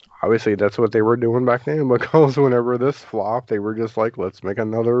 Obviously, that's what they were doing back then, because whenever this flopped, they were just like, let's make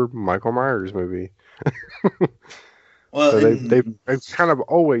another Michael Myers movie. Well, so they've kind of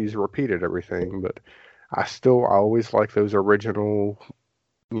always repeated everything, but I always like those original,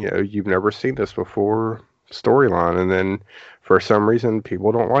 you've never seen this before storyline, and then for some reason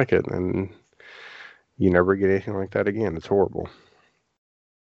people don't like it, and you never get anything like that again. It's horrible.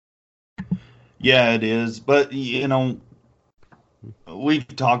 Yeah, it is, but we've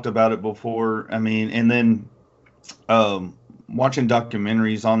talked about it before. I mean, and then watching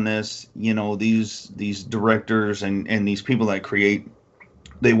documentaries on this, these directors and these people that create,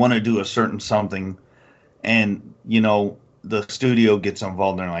 they want to do a certain something, and the studio gets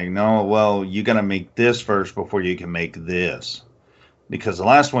involved. And they're like, no, well, you got to make this first before you can make this, because the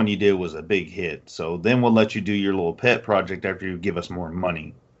last one you did was a big hit. So then we'll let you do your little pet project after you give us more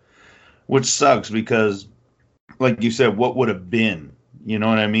money, which sucks because, like you said, what would have been? You know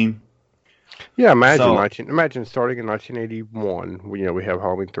what I mean? Yeah, imagine starting in 1981. We have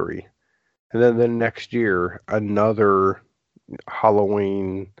Halloween 3, and then the next year another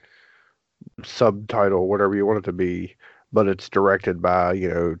Halloween subtitle, whatever you want it to be, but it's directed by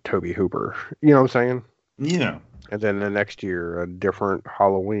Tobe Hooper. You know what I'm saying? Yeah. And then the next year a different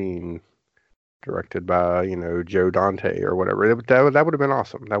Halloween directed by Joe Dante or whatever. That would have been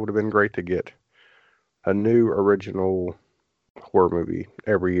awesome. That would have been great to get a new original horror movie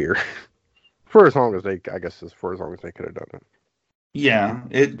every year. For as long as they could have done it. Yeah,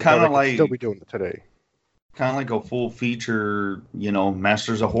 it kind of like still be doing it today. Kind of like a full feature,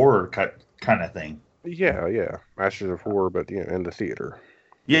 Masters of Horror kind of thing. Yeah, Masters of Horror, but in the theater.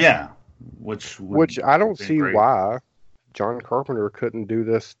 Yeah, which I don't see why John Carpenter couldn't do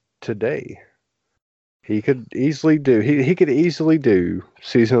this today. He could easily do. He could easily do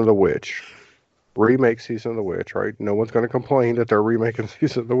Season of the Witch, remake Season of the Witch. Right? No one's going to complain that they're remaking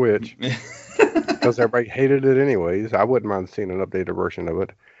Season of the Witch because everybody hated it anyways. I wouldn't mind seeing an updated version of it.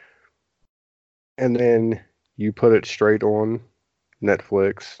 And then you put it straight on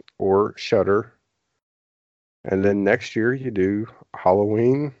Netflix or Shudder. And then next year you do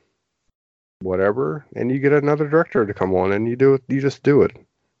Halloween, whatever, and you get another director to come on and you do it. You just do it.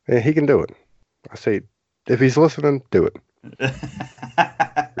 And he can do it. I say, if he's listening, do it.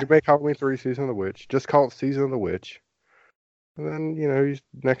 Remake Halloween 3 Season of the Witch. Just call it Season of the Witch. And then,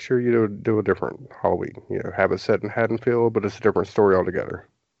 next year you do a different Halloween. Have it set in Haddonfield, but it's a different story altogether.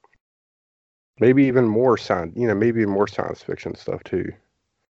 Maybe even more maybe more science fiction stuff too.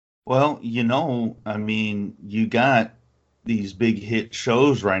 Well, I mean, you got these big hit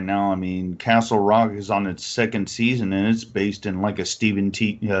shows right now. I mean, Castle Rock is on its second season, and it's based in like a Stephen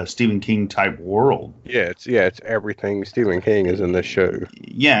King type world. Yeah, it's everything. Stephen King is in this show.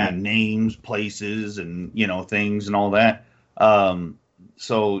 Yeah, names, places, and things and all that.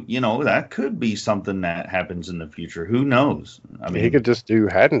 So that could be something that happens in the future. Who knows? I mean, he could just do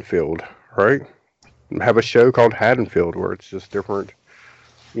Haddonfield, right? Have a show called Haddonfield where it's just different.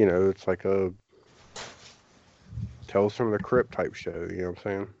 It's like a Tales from the Crypt type show. You know what I'm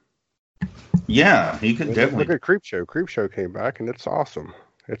saying? Yeah, he could definitely. Look at Creepshow. Creepshow came back and it's awesome.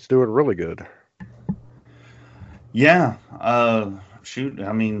 It's doing really good. Yeah. Shoot.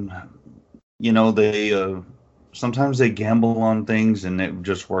 I mean, they sometimes they gamble on things and it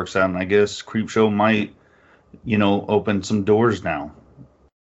just works out. And I guess Creepshow might, open some doors now.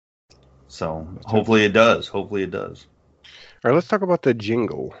 So hopefully it does. Hopefully it does. All right, let's talk about the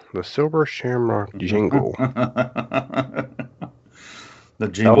jingle, the Silver Shamrock jingle. The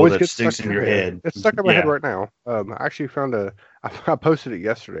jingle that sticks in your head. It's stuck in my head right now. I actually found I posted it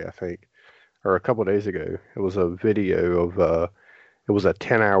yesterday, I think, or a couple of days ago. It was a video of it was a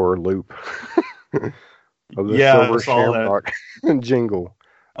 10-hour loop of the Silver Shamrock jingle.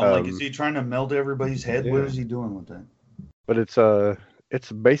 I'm like, is he trying to melt everybody's head? Yeah. What is he doing with that? But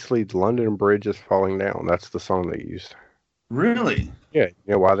it's basically London Bridge is falling down. That's the song they used. Really? Yeah.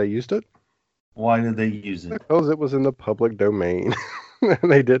 You know why they used it? Why did they use it? Because it was in the public domain, and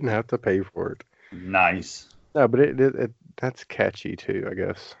they didn't have to pay for it. Nice. No, but it that's catchy too, I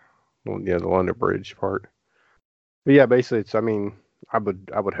guess. Well, yeah, the London Bridge part. But yeah, basically, I would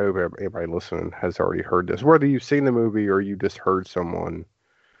hope everybody listening has already heard this. Whether you've seen the movie or you just heard someone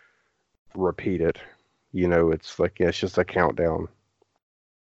repeat it, it's like it's just a countdown.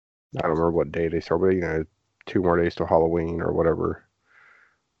 I don't remember what day they start, but 2 more days till Halloween or whatever.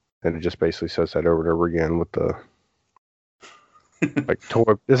 And it just basically says that over and over again with the like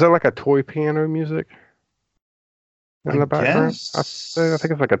toy. Is that like a toy piano music in the background? I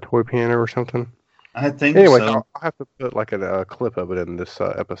think it's like a toy piano or something. I think anyway, so. I'll have to put like a clip of it in this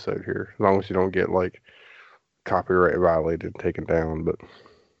episode here, as long as you don't get like copyright violated and taken down. But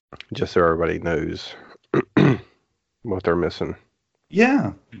just so everybody knows what they're missing.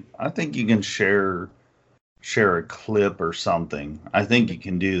 Yeah, I think you can share a clip or something. I think you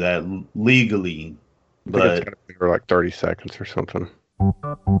can do that legally, but it's for like 30 seconds or something.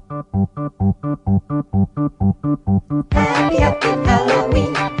 Happy, happy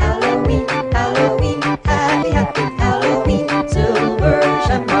Halloween, Halloween, Halloween. Happy, happy Halloween, Silver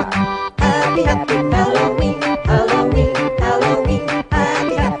Shamrock. Happy, happy Halloween, Halloween, Halloween.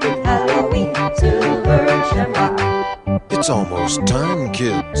 Happy, happy Halloween, Silver Shamrock. It's almost time,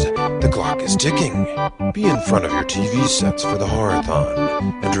 kids. The clock is ticking. Be in front of your TV sets for the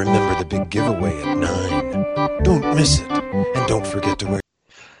Horror-thon. And remember the big giveaway at 9. Don't miss it. And don't forget to wear...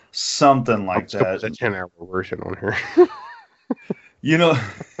 Something like that. It's a 10-hour version on here.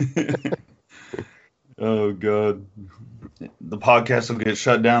 Oh, God. The podcast will get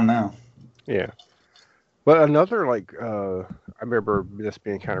shut down now. Yeah. But another, I remember this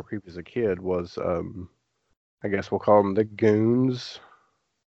being kind of creepy as a kid was... I guess we'll call them the Goons.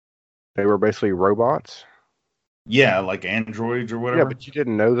 They were basically robots. Yeah, like androids or whatever. Yeah, but you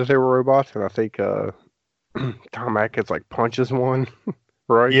didn't know that they were robots, and I think Tom Atkins punches one,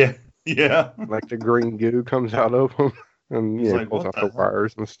 right? Yeah. Like the green goo comes out of them, and pulls out the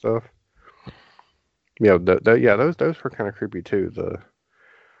wires and stuff. Yeah, those were kind of creepy too. The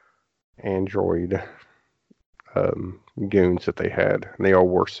android goons that they had, and they all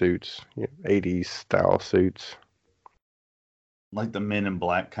wore suits, 80s style suits, like the Men in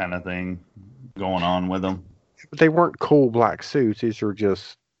Black kind of thing going on with them. But they weren't cool black suits. These were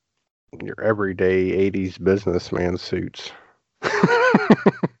just your everyday 80s businessman suits.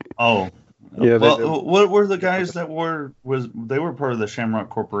 Oh, Yeah, Well, what were the guys that they were part of the Shamrock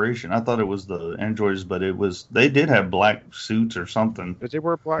Corporation? I thought it was the androids, but they did have black suits or something. did they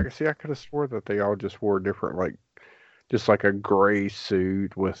wear black? See, I could have swore that they all just wore different, like, just like a gray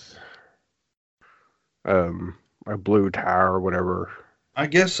suit with a blue tie or whatever. I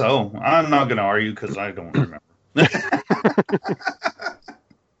guess so. I'm not going to argue because I don't remember.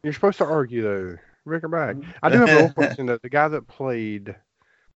 You're supposed to argue though. Bring her back. I do have a little question though. The guy that played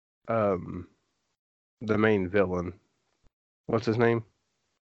the main villain, what's his name?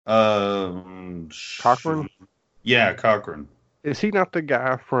 Cochran? Yeah, Cochran. Is he not the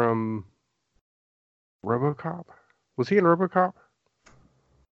guy from RoboCop? Was he in RoboCop?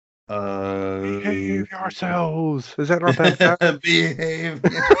 Behave yourselves. Is that not that guy? Behave.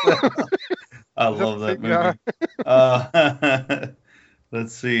 I love that movie.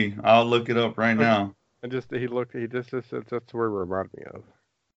 Let's see. I'll look it up right now. And that's where he reminded me of.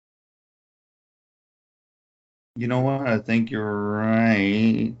 You know what? I think you're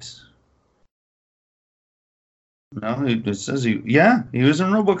right. No, it says he was in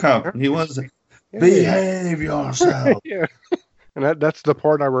RoboCop. He was. Yeah. Behave yourself. Yeah. And that's the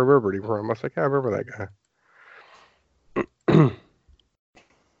part I remembered him from. I was like, I remember that guy.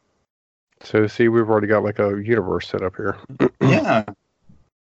 So, see, we've already got like a universe set up here. Yeah.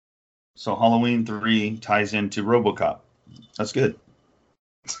 So Halloween 3 ties into RoboCop. That's good.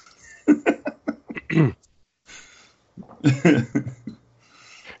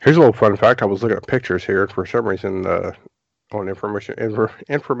 Here's a little fun fact. I was looking at pictures here, and for some reason, on information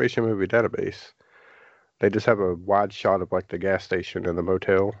movie database, they just have a wide shot of like the gas station and the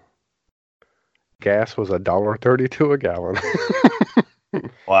motel. Gas was $1.32 a gallon.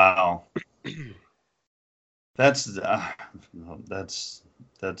 Wow. That's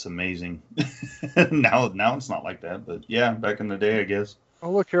amazing. Now it's not like that, but yeah, back in the day, I guess. Oh,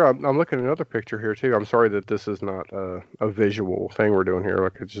 look here. I'm looking at another picture here too. I'm sorry that this is not a visual thing we're doing here.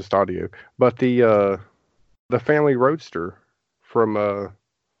 Like, it's just audio. But the family roadster from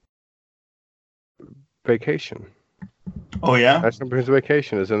Vacation. Oh yeah, National Lampoon's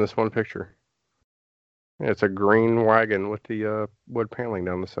Vacation is in this one picture. Yeah, it's a green wagon with the wood paneling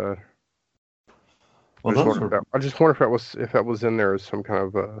down the side. well, I just wonder if that was in there as some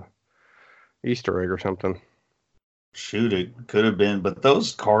kind of Easter egg or something. shoot, it could have been, but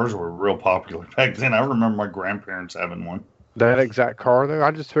those cars were real popular back then. I remember my grandparents having one. That exact car though,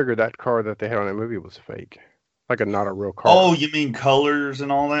 I just figured that car that they had on that movie was fake, like not a real car. Oh, you mean colors and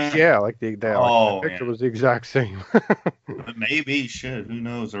all that? Yeah, like the picture was the exact same. Maybe, shit, who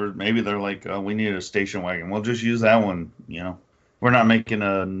knows? Or maybe they're like, we need a station wagon. We'll just use that one, you know. We're not making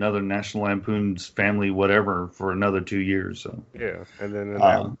another National Lampoon's Family whatever for another 2 years. So Yeah, and then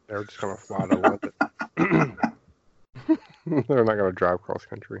they're just going to fly to London. They're not going to drive cross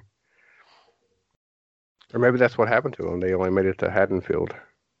country. Or maybe that's what happened to them. They only made it to Haddonfield.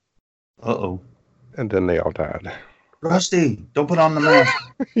 Uh-oh. And then they all died. Rusty, don't put on the mask.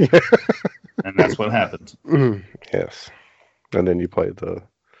 Yeah. And that's what happened. Yes. And then you play the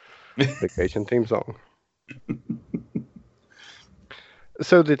Vacation theme song.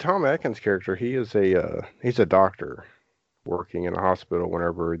 So the Tom Atkins character, he's a doctor working in a hospital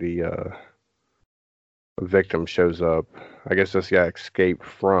whenever the victim shows up. I guess this guy escaped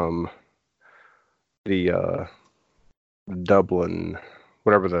from the Dublin,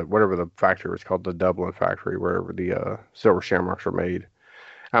 whatever the factory was called, the Dublin factory, wherever the silver shamrocks were made.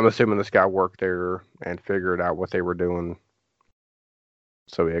 I'm assuming this guy worked there and figured out what they were doing.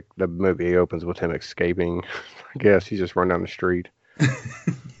 So the movie opens with him escaping. I guess he's just run down the street.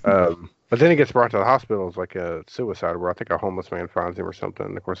 But then he gets brought to the hospital as like a suicide, where I think a homeless man finds him or something.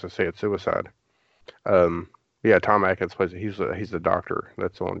 And of course, they say it's suicide. Yeah, Tom Atkins plays it. He's the doctor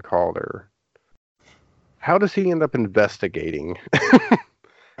that's on call there. How does he end up investigating?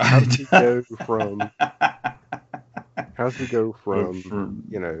 How does he go from?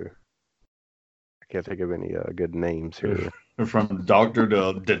 You know? I can't think of any good names here. From doctor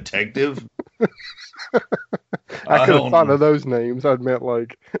to detective. I could have thought of those names. I'd meant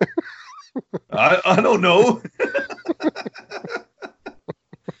like. I don't know.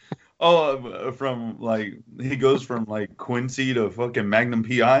 From like he goes from like Quincy to fucking Magnum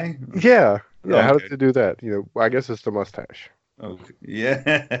PI. Yeah. Okay. How does he do that? You know, I guess it's the mustache. Okay.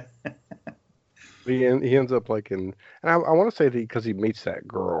 Yeah. He ends up like in, and I want to say that because he meets that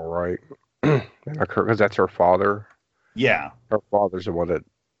girl, right? Because that's her father. Yeah. Her father's the one that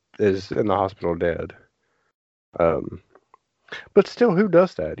is in the hospital dead. But still, who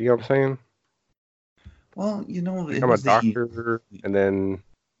does that? You know what I'm saying? Well, you know, I'm a doctor, and then,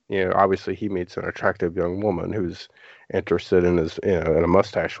 obviously he meets an attractive young woman who's interested in his, in a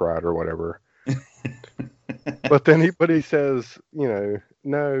mustache ride or whatever. But then he says,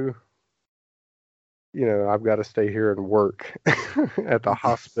 no, I've got to stay here and work at the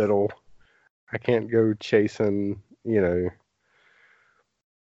hospital. I can't go chasing,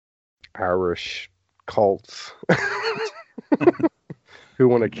 Irish cults who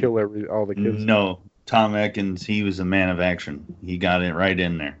want to kill all the kids. No, Tom Atkins, he was a man of action. He got it right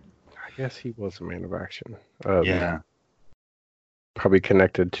in there. I guess he was a man of action. Yeah. Probably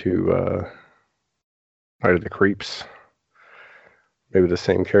connected to Night of the Creeps. Maybe the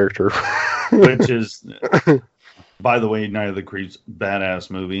same character. Which is, by the way, Night of the Creeps, badass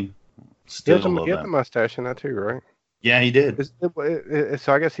movie. Still he had the mustache in that too, right? Yeah, he did.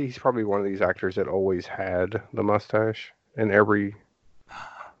 So I guess he's probably one of these actors that always had the mustache in every.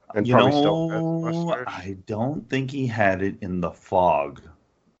 And probably still has the mustache. I don't think he had it in The Fog.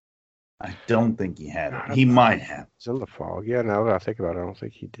 I don't think he had it. He might have. It's in The Fog. Yeah, now that I think about it, I don't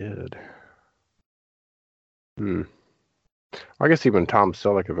think he did. I guess even Tom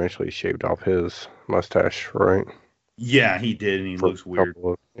Selleck eventually shaved off his mustache, right? Yeah, he did, and he looks weird.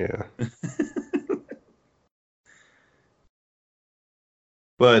 Yeah.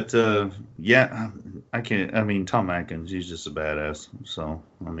 But, yeah, I mean, Tom Atkins, he's just a badass. So,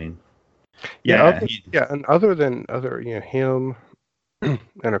 I mean, yeah. And other than him,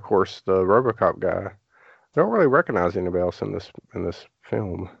 and of course the RoboCop guy, I don't really recognize anybody else in this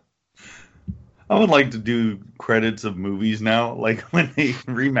film. I would like to do credits of movies now, like when they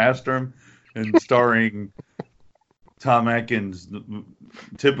remaster them and starring Tom Atkins,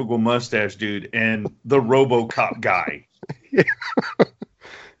 typical mustache dude, and the RoboCop guy. Yeah.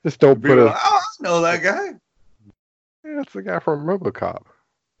 Just don't put I know that guy. Yeah, it's the guy from RoboCop.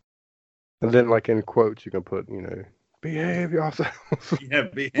 And then, like in quotes, you can put, behave yourselves. Yeah,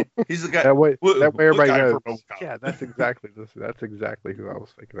 he's the guy. that way everybody knows. Yeah, that's exactly who I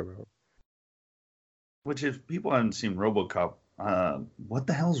was thinking about. Which, if people haven't seen RoboCop, what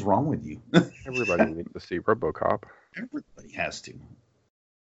the hell's wrong with you? Everybody needs to see RoboCop. Everybody has to.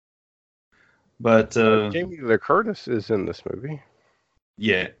 But Jamie Lee Curtis is in this movie.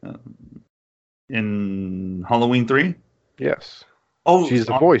 Yeah, in Halloween 3. Yes. Oh, she's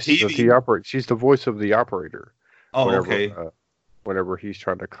the voice of the operator. She's the voice of the operator. Oh, whenever, okay. Whenever he's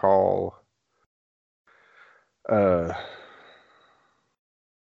trying to call. Yeah,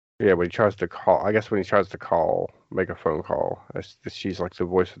 when he tries to call, I guess when he tries to call, make a phone call, she's like the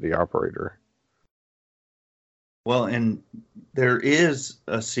voice of the operator. Well, and there is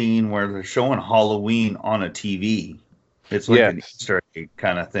a scene where they're showing Halloween on a TV. It's like an Easter egg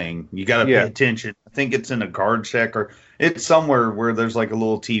kind of thing. You got to pay attention. I think it's in a guard shack, or it's somewhere where there's like a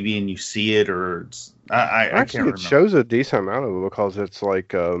little TV and you see it, or it's, I can't remember. It shows a decent amount of it because it's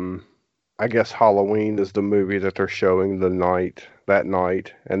like, I guess Halloween is the movie that they're showing that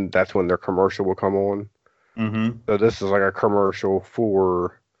night, and that's when their commercial will come on. Mm-hmm. So this is like a commercial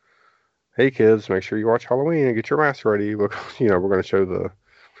for, hey kids, make sure you watch Halloween and get your mask ready because we're going to show the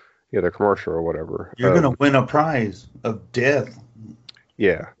commercial or whatever. You're going to win a prize of death.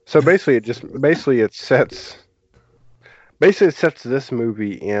 Yeah. So basically it sets this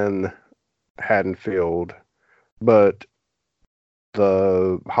movie in Haddonfield, but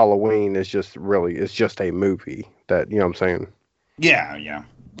the Halloween is just a movie that, you know what I'm saying? Yeah.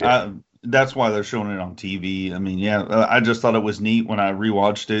 That's why they're showing it on TV. I mean, I just thought it was neat when I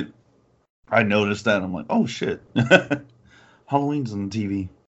rewatched it. I noticed that. I'm like, oh shit. Halloween's on TV.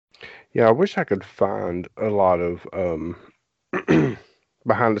 Yeah, I wish I could find a lot of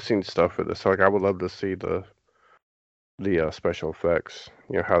behind the scenes stuff for this. Like, I would love to see the special effects.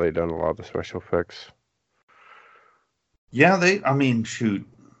 How they done a lot of the special effects. Yeah, they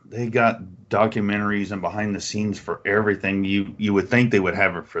got documentaries and behind the scenes for everything. You would think they would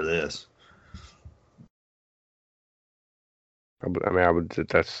have it for this.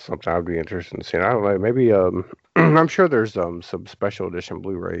 That's something I'd be interested in seeing. I don't know. Maybe I'm sure there's some special edition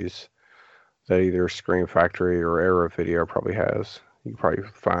Blu-rays that either Scream Factory or Arrow Video probably has. You can probably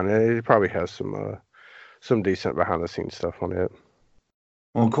find it. It probably has some decent behind the scenes stuff on it.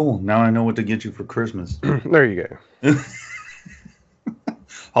 Well, cool. Now I know what to get you for Christmas. There you go.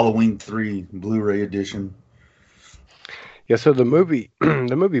 Halloween 3 Blu-ray edition. Yeah. So the movie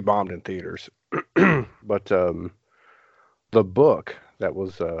bombed in theaters, but the book that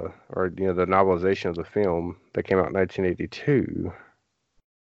was the novelization of the film that came out in 1982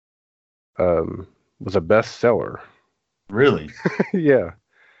 was a bestseller. Really? Yeah.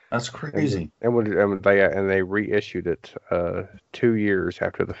 That's crazy. And they reissued it 2 years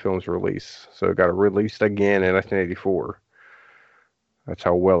after the film's release, so it got released again in 1984. That's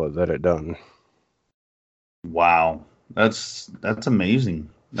how well that it done. Wow, that's amazing.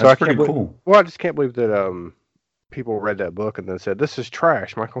 So I That's can't pretty believe, cool. well, I just can't believe that people read that book and then said this is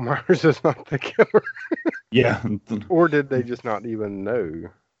trash. Michael Myers is not the killer, Yeah, or did they just not even know?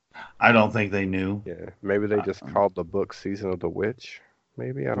 I don't think they knew. Yeah, maybe they just called the book "Season of the Witch."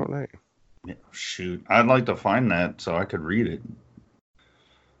 Maybe I don't know. Yeah, shoot, I'd like to find that so I could read it.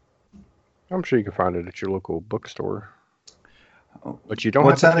 I'm sure you can find it at your local bookstore, Oh, but you don't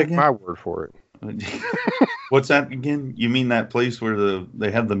what's have to that take again? my word for it. What's that again? You mean that place where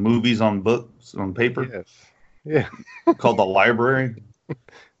they have the movies on books on paper Yes. Yeah. called the library?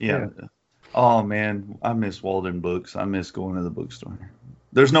 Yeah. Yeah. Oh man, I miss Walden Books. I miss going to the bookstore.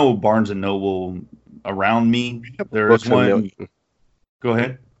 There's no Barnes and Noble around me. There is Books a one. Million. Go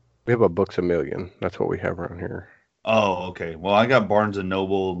ahead. We have a Books a Million. That's what we have around here. Oh, okay. Well, I got Barnes and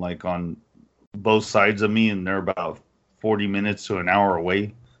Noble like on both sides of me, and they're about 40 minutes to an hour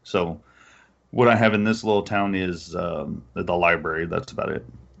away. So what I have in this little town is the library. That's about it.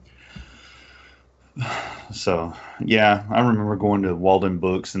 So yeah, I remember going to Walden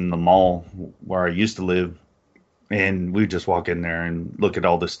Books in the mall where I used to live, and we just walk in there and look at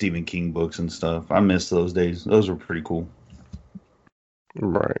all the Stephen King books and stuff. I miss those days. Those were pretty cool.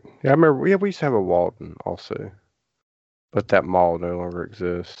 Right. Yeah, I remember. Yeah, we used to have a Walden also, but that mall no longer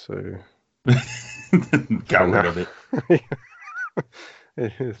exists. So Got rid of it.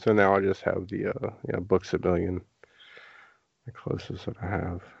 So now I just have the Books a Million, the closest that I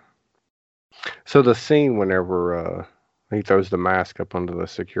have. So the scene whenever he throws the mask up under the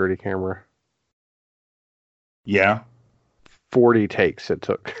security camera, Yeah. 40 takes it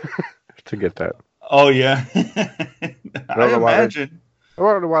took to get that. Oh yeah. don't I know why imagine. I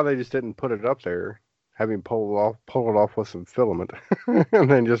don't know why they just didn't put it up there, have him pull it off with some filament,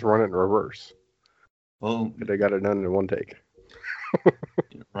 and then just run it in reverse. Well, They got it done in one take.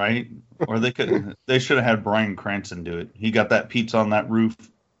 right? Or they should have had Bryan Cranston do it. He got that pizza on that roof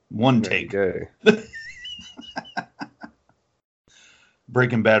one There you take. go.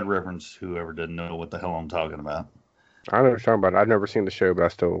 Breaking Bad reference, whoever doesn't know what the hell I'm talking about. I know what you're talking about. I've never seen the show,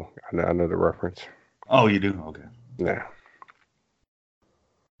 but I know the reference. Oh, you do? Okay. Yeah.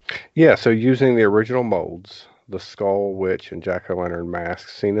 Yeah, so using the original molds, the Skull, Witch, and Jack-o'-lantern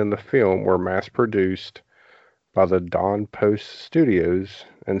masks seen in the film were mass-produced by the Don Post Studios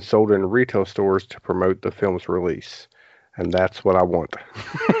and sold in retail stores to promote the film's release. And that's what I want.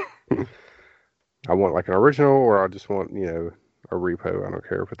 I want like an original, or I just want, a repo. I don't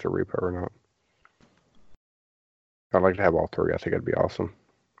care if it's a repo or not. I'd like to have all three. I think it'd be awesome.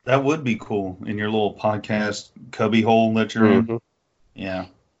 That would be cool in your little podcast cubby hole that you're in. Yeah.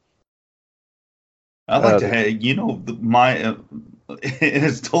 I'd like to have, my,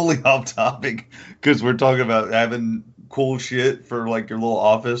 it's totally off topic because we're talking about having cool shit for like your little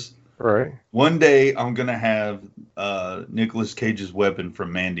office. Right. One day I'm going to have Nicolas Cage's weapon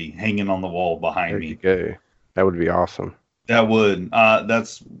from Mandy hanging on the wall behind There me. you go. That would be awesome. That would.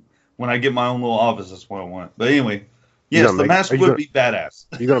 That's when I get my own little office. That's what I want. But anyway, yes, the mask would be badass.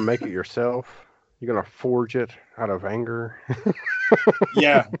 You gonna make it yourself? You're gonna forge it out of anger?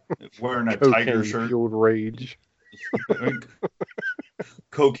 Yeah, wearing a tiger shirt, fueled rage.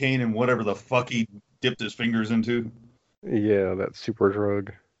 Cocaine, and whatever the fuck he dipped his fingers into. Yeah, that super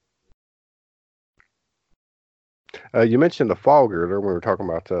drug. You mentioned the fog earlier when we were talking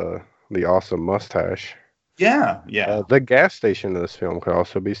about the awesome mustache. Yeah. The gas station in this film could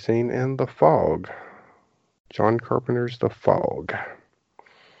also be seen in The Fog. John Carpenter's The Fog.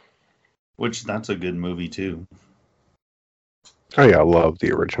 Which, that's a good movie, too. Oh, yeah, I love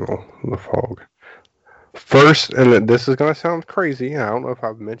the original, The Fog. First, and this is going to sound crazy, I don't know if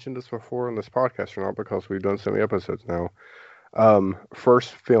I've mentioned this before in this podcast or not because we've done so many episodes now.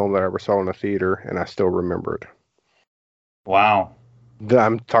 First film that I ever saw in a theater, and I still remember it. Wow.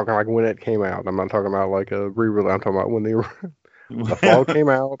 I'm talking like when it came out. I'm not talking about like a re-release. I'm talking about when the Fog came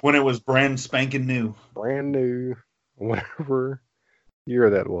out. When it was brand spanking new. Brand new, whatever year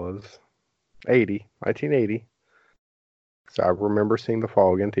that was. 1980. So I remember seeing The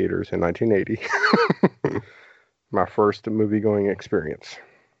Fog in theaters in 1980. My first movie-going experience.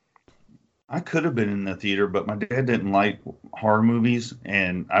 I could have been in the theater, but my dad didn't like horror movies,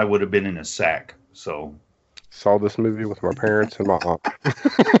 and I would have been in a sack. So saw this movie with my parents and my aunt.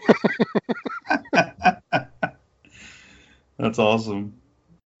 That's awesome.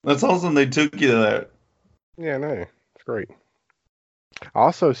 That's awesome they took you to that. Yeah, no, it's great. I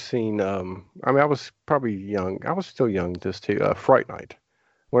also seen, I was probably young. I was still young just to Fright Night.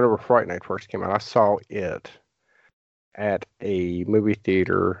 Whenever Fright Night first came out, I saw it at a movie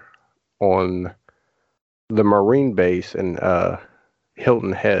theater on the Marine base in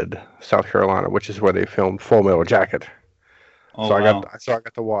Hilton Head, South Carolina, which is where they filmed Full Metal Jacket. Oh, So wow. I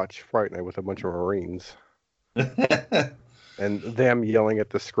got to watch Fright Night with a bunch of Marines, and them yelling at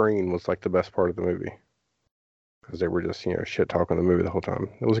the screen was like the best part of the movie because they were just shit talking the movie the whole time.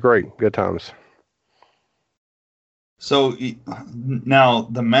 It was great, good times. So now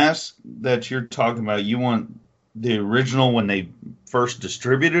the mask that you're talking about, you want the original when they first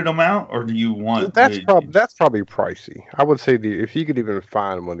distributed them out, or do you want That's probably pricey. I would say if you could even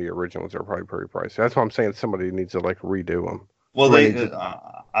find one of the originals, they're probably pretty pricey. That's why I'm saying somebody needs to like redo them. Well, Somebody needs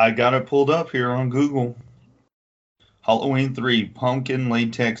I got it pulled up here on Google. Halloween 3 pumpkin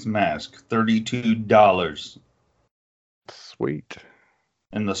latex mask, $32. Sweet.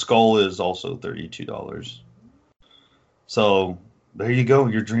 And the skull is also $32. So there you go.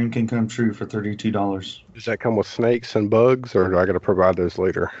 Your dream can come true for $32. Does that come with snakes and bugs, or do I got to provide those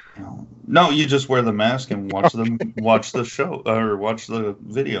later? No, you just wear the mask and watch watch the show or watch the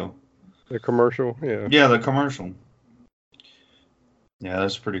video. The commercial, yeah. Yeah, the commercial. Yeah,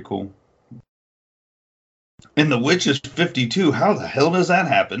 that's pretty cool. And the witch is 52. How the hell does that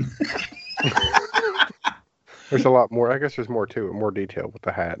happen? There's a lot more. I guess there's more to it, more detail with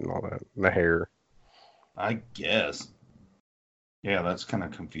the hat and all that, and the hair. I guess. Yeah, that's kind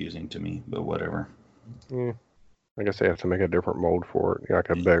of confusing to me, but whatever. Yeah. I guess they have to make a different mold for it, like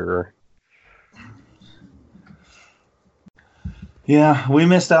a bigger. Yeah, we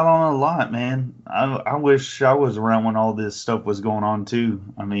missed out on a lot, man. I wish I was around when all this stuff was going on too.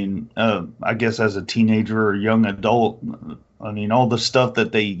 I mean, I guess as a teenager or young adult, I mean, all the stuff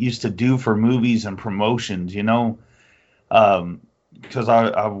that they used to do for movies and promotions, because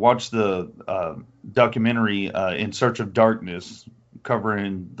I watched the documentary In Search of Darkness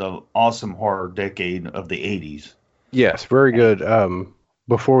covering the awesome horror decade of the 80s. Yes, very good.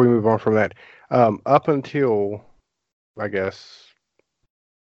 Before we move on from that, up until, I guess,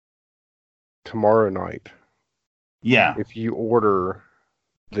 tomorrow night. Yeah. If you order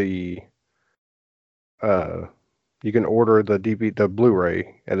the, you can order the the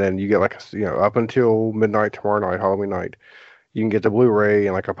Blu-ray, and then you get like up until midnight tomorrow night, Halloween night, you can get the Blu-ray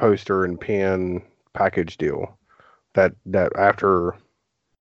and like a poster and pin package deal. That after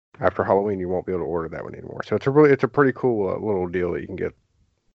Halloween you won't be able to order that one anymore. So it's a pretty cool little deal that you can get.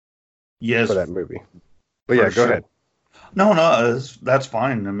 Yes. For that movie. But yeah, go ahead. No, that's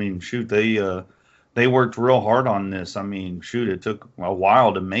fine. I mean, shoot, they worked real hard on this. I mean, shoot, it took a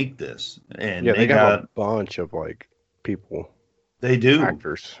while to make this, and yeah, they got a bunch of like people. They do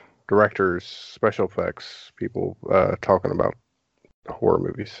actors, directors, special effects people talking about horror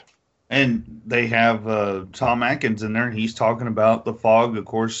movies. And they have Tom Atkins in there, and he's talking about The Fog, of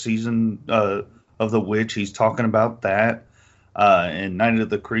course, season of The Witch. He's talking about that, and Night of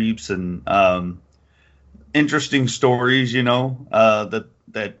the Creeps, and interesting stories, that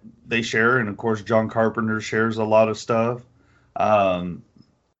they share. And of course, John Carpenter shares a lot of stuff.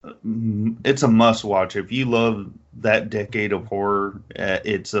 It's a must watch. If you love that decade of horror,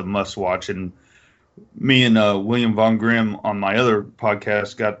 it's a must watch. And me and William Von Grimm on my other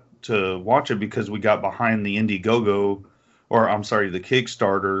podcast got to watch it because we got behind the Indiegogo, the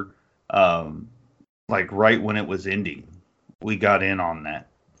Kickstarter, like right when it was ending. We got in on that.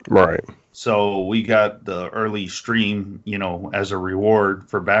 Right. So we got the early stream, as a reward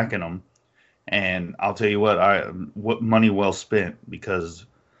for backing them. And I'll tell you what money well spent, because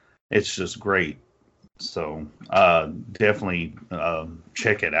it's just great. So definitely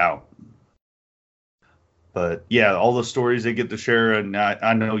check it out. But yeah, all the stories they get to share, and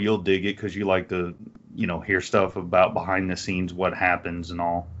I know you'll dig it because you like to, hear stuff about behind the scenes, what happens and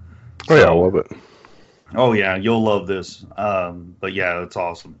all. Oh yeah, I love it. Oh yeah, you'll love this. But yeah, it's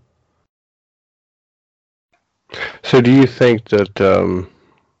awesome. So do you think that,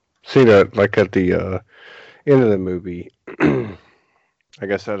 see that like at the end of the movie, I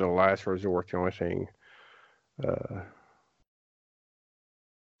guess as a last resort, the only thing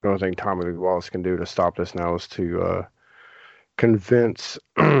Tommy Lee Wallace can do to stop this now is to convince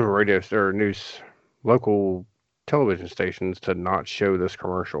radio or local television stations to not show this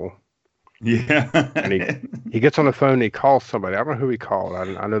commercial. Yeah. And he gets on the phone and he calls somebody. I don't know who he called.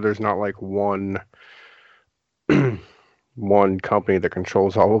 I know there's not like one company that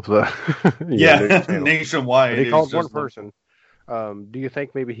controls all of the nationwide. But he called one person. Do you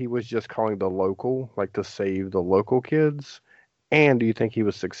think maybe he was just calling the local, like to save the local kids? And do you think he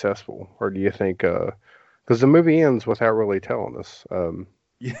was successful? Or do you think, because the movie ends without really telling us.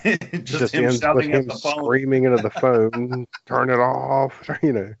 It just him ends with him screaming into the phone, turn it off,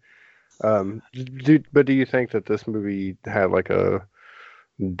 But do you think that this movie had like a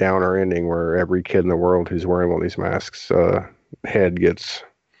downer ending where every kid in the world who's wearing one of these masks head gets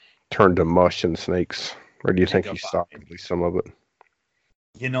turned to mush and snakes? Or do you think he Gigabyte. stopped at least some of it?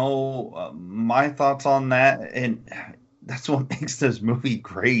 My thoughts on that, and that's what makes this movie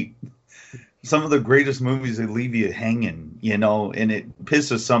great. Some of the greatest movies, they leave you hanging, and it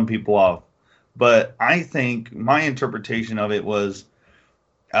pisses some people off. But I think my interpretation of it was,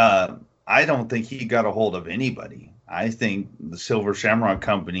 I don't think he got a hold of anybody. I think the Silver Shamrock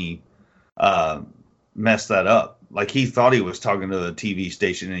Company messed that up. Like, he thought he was talking to the TV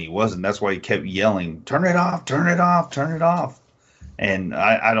station and he wasn't. That's why he kept yelling, "Turn it off, turn it off, turn it off." And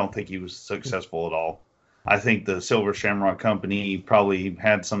I don't think he was successful at all. I think the Silver Shamrock Company probably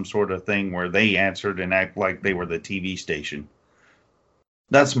had some sort of thing where they answered and act like they were the TV station.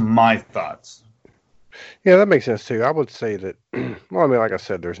 That's my thoughts. Yeah, that makes sense too. I would say that, well, I mean, like I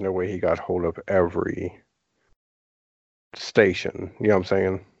said, there's no way he got hold of every station. You know what I'm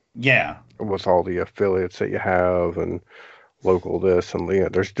saying? Yeah. With all the affiliates that you have and local this and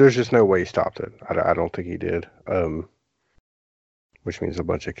there's just no way he stopped it. I don't think he did. Which means a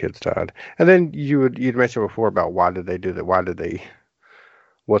bunch of kids died. And then you'd mentioned before about why did they do that?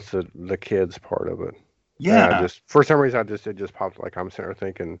 What's the kids part of it? Yeah. For some reason, it just popped, like, I'm sitting there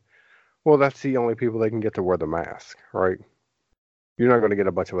thinking, well, that's the only people they can get to wear the mask, right? You're not going to get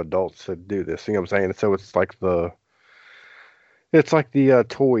a bunch of adults to do this. You know what I'm saying? So it's like the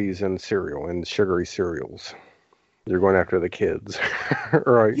toys and cereal and sugary cereals. You're going after the kids,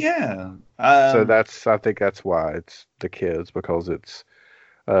 right? Yeah. So I think that's why it's the kids, because it's,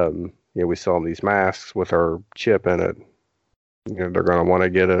 we sell them these masks with our chip in it. They're going to want to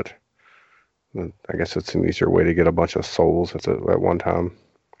get it. I guess it's an easier way to get a bunch of souls at one time.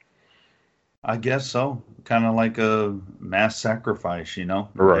 I guess so. Kind of like a mass sacrifice,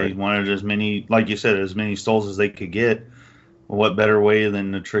 Right. They wanted as many, like you said, as many souls as they could get. What better way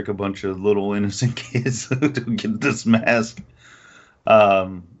than to trick a bunch of little innocent kids to get this mask?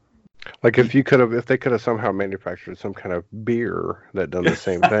 Like if they could have somehow manufactured some kind of beer that done the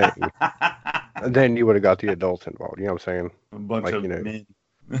same thing, then you would have got the adults involved. You know what I'm saying? A bunch of men.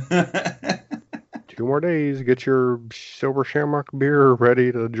 2 more days, get your Silver Shamrock beer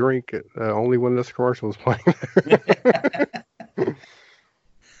ready to drink only when this commercial is playing.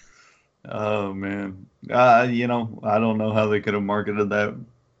 Oh man, I don't know how they could have marketed that.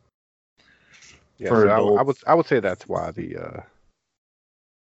 Yeah, for adults. I would say that's why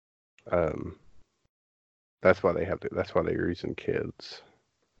that's why they're using kids.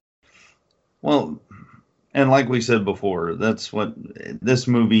 Well, and like we said before, that's what this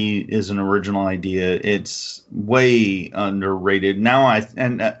movie is, an original idea. It's way underrated now.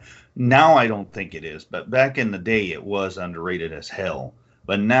 Now I don't think it is, but back in the day, it was underrated as hell.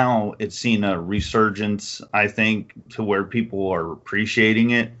 But now it's seen a resurgence, I think, to where people are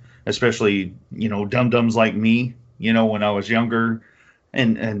appreciating it, especially, dum-dums like me, when I was younger.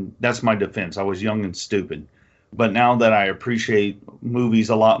 And that's my defense. I was young and stupid. But now that I appreciate movies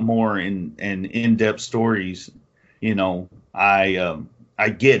a lot more and in-depth stories, I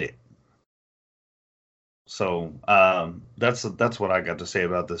get it. So that's what I got to say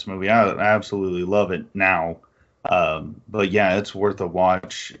about this movie. I absolutely love it now. But yeah, it's worth a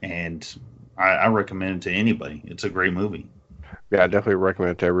watch, and I recommend it to anybody. It's a great movie. Yeah, I definitely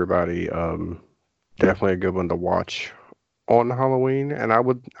recommend it to everybody. Definitely a good one to watch on Halloween, and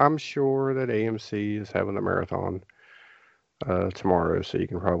I'm sure that AMC is having a marathon tomorrow, so you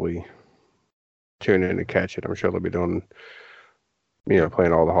can probably tune in and catch it. I'm sure they'll be doing,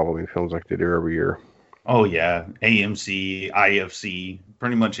 playing all the Halloween films like they do every year. Oh yeah, AMC, IFC,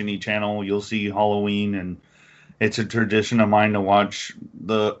 pretty much any channel you'll see Halloween, and it's a tradition of mine to watch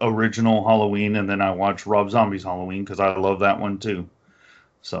the original Halloween, and then I watch Rob Zombie's Halloween because I love that one too.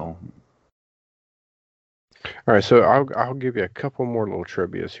 So. All right, so I'll give you a couple more little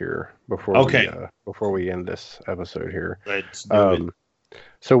trivias here before we end this episode here. Let's do it.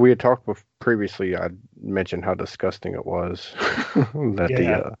 So we had talked previously. I mentioned how disgusting it was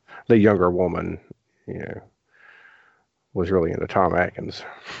that the younger woman, was really into Tom Atkins.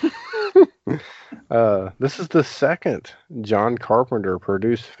 This is the second John Carpenter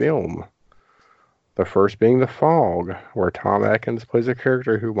produced film. The first being The Fog, where Tom Atkins plays a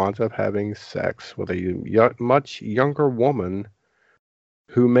character who winds up having sex with a much younger woman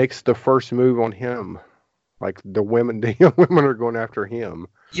who makes the first move on him. Like the young women are going after him.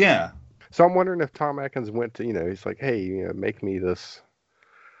 Yeah. So I'm wondering if Tom Atkins went to, he's like, hey, make me the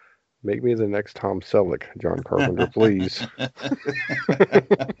next Tom Selleck, John Carpenter, please.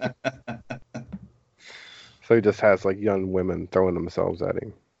 So he just has like young women throwing themselves at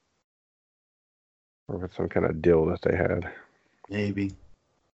him. Or if it's some kind of deal that they had. Maybe.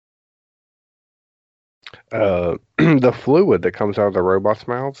 The fluid that comes out of the robots'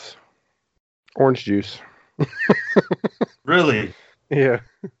 mouths, orange juice. Really? Yeah.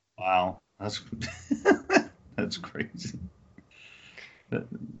 Wow, that's that's crazy. All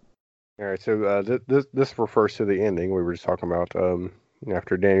right. So this refers to the ending we were just talking about.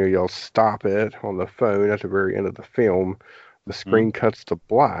 After Daniel yells "Stop it" on the phone at the very end of the film, the screen cuts to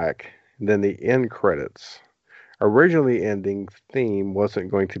black. And then the end credits. Originally, the ending theme wasn't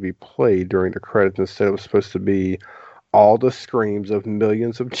going to be played during the credits. Instead, it was supposed to be all the screams of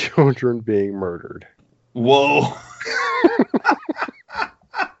millions of children being murdered. Whoa.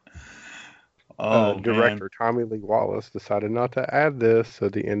 Oh, Director Tommy Lee Wallace decided not to add this so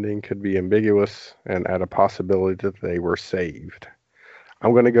the ending could be ambiguous and add a possibility that they were saved.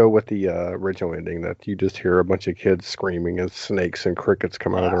 I'm going to go with the original ending that you just hear a bunch of kids screaming as snakes and crickets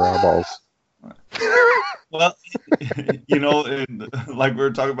come out of their eyeballs. Well, you know, like we were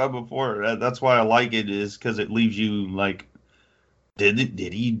talking about before, that's why I like it, is because it leaves you like, did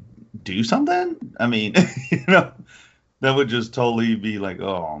he do something? I mean, you know, that would just totally be like,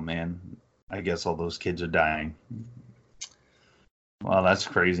 oh man, I guess all those kids are dying. Well, that's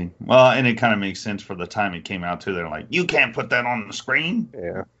crazy. Well, and it kind of makes sense for the time it came out too. They're like, you can't put that on the screen.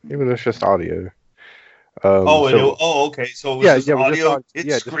 Yeah, even though it's just audio. Okay. So it was just audio. It's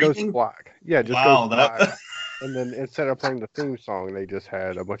just goes screaming. Black. Yeah, just Wow, goes black. And then instead of playing the theme song, they just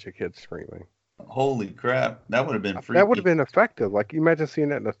had a bunch of kids screaming. Holy crap, that would have been freaky. That would have been effective. Like, you imagine seeing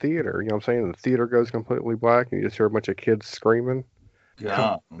that in the theater. You know what I'm saying? The theater goes completely black, and you just hear a bunch of kids screaming.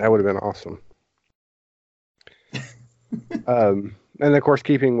 Yeah, that would have been awesome. And of course,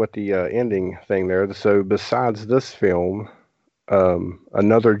 keeping with the ending thing there. So besides this film,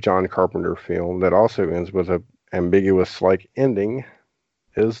 another John Carpenter film that also ends with a ambiguous like ending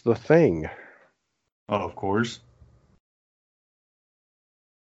is The Thing. Oh, of course.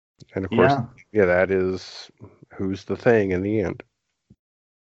 And of course, that is who's the thing in the end.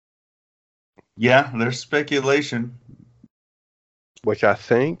 Yeah, there's speculation. Which I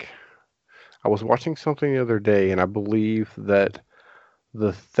think, I was watching something the other day, and I believe that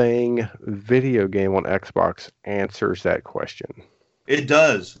the Thing video game on Xbox answers that question. It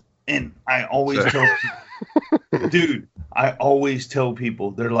does. And I always tell people, dude, I always tell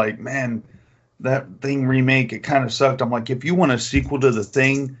people, they're like, man, that Thing remake, it kind of sucked. I'm like, if you want a sequel to The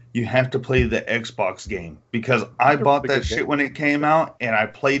Thing, you have to play the Xbox game. Because I bought that shit when it came out, and I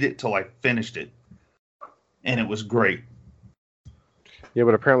played it till I finished it. And it was great. Yeah,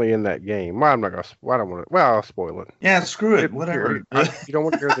 but apparently in that game, well, I'm not gonna. I don't want to. Well, I'll spoil it. Yeah, screw it. Whatever. You don't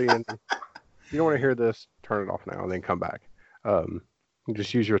want to hear the end. You don't want to hear this. Turn it off now and then come back.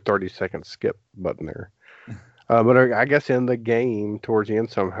 Just use your 30-second skip button there. But I guess in the game, towards the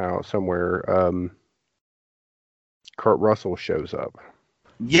end somewhere, Kurt Russell shows up.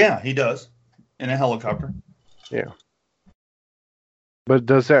 Yeah, he does. In a helicopter. Yeah. But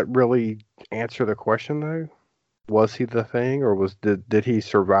does that really answer the question though? Was he the Thing, or did he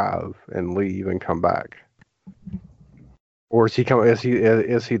survive and leave and come back? Or is he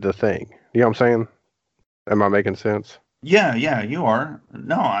the Thing? You know what I'm saying? Am I making sense? Yeah, you are.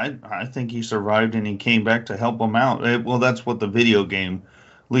 No, I think he survived and he came back to help him out. Well, that's what the video game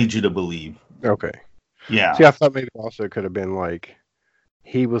leads you to believe. Okay. Yeah. See, I thought maybe also could have been like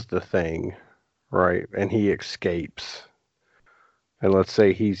he was the Thing, right? And he escapes. And let's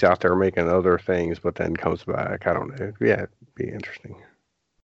say he's out there making other things, but then comes back. I don't know. Yeah, it'd be interesting.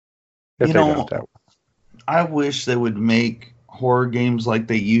 I wish they would make horror games like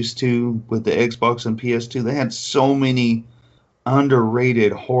they used to with the Xbox and PS2. They had so many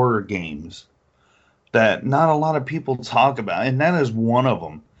underrated horror games that not a lot of people talk about, and that is one of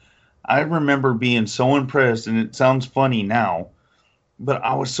them. I remember being so impressed, and it sounds funny now, but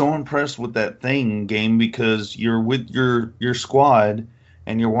I was so impressed with that Thing game because you're with your squad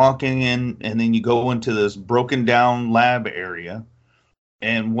and you're walking in, and then you go into this broken down lab area,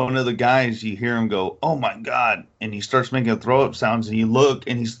 and one of the guys, you hear him go, "Oh my God," and he starts making throw up sounds, and you look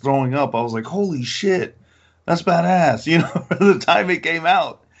and he's throwing up. I was like, holy shit, that's badass. You know, for the time it came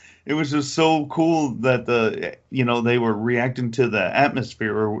out, it was just so cool that they were reacting to the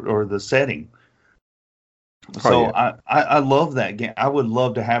atmosphere or the setting. So yeah. I love that game. I would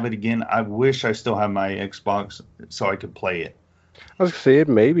love to have it again. I wish I still have my Xbox so I could play it. I was going to say, it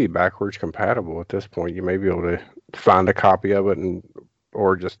may be backwards compatible at this point. You may be able to find a copy of it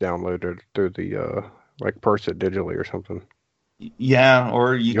or just download it through the purchase it digitally or something. Yeah,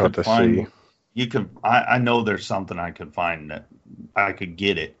 or you could find. See. You could. I know there's something I could find that I could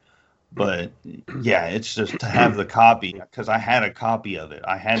get it. But yeah, it's just to have the copy because I had a copy of it.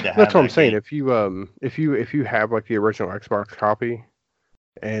 I had to have. That's what I'm saying. If you have like the original Xbox copy,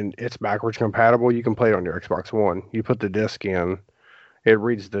 and it's backwards compatible. You can play it on your Xbox One. You put the disc in, it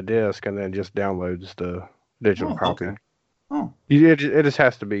reads the disc, and then just downloads the digital Oh, copy. okay. Oh, It just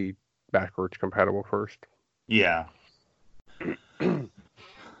has to be backwards compatible first. yeah.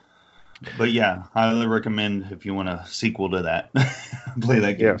 But yeah, highly recommend if you want a sequel to that, play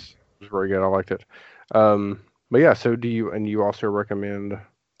that game. Yes, it was very good. I liked it. But yeah, so you also recommend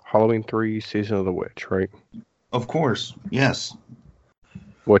Halloween 3 Season of the Witch, right? Of course, yes.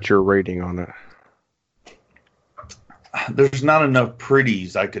 What's your rating on it? There's not enough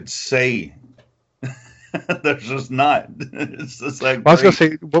pretties I could say. There's just not. It's just like I was gonna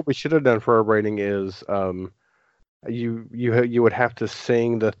say what we should have done for our rating is you would have to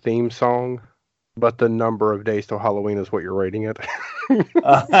sing the theme song, but the number of days till Halloween is what you're rating it.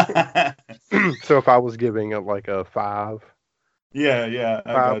 So if I was giving it like a 5, yeah,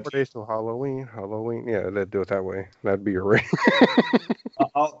 I 5 got more you. days till Halloween, yeah, let's do it that way. That'd be your rating.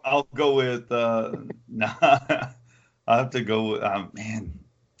 I'll go with nah, I'll have to go with man.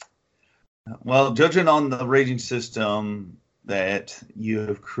 Well, judging on the rating system that you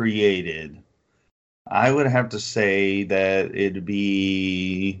have created, I would have to say that it'd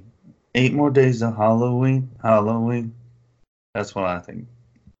be 8 more days of Halloween. Halloween. That's what I think.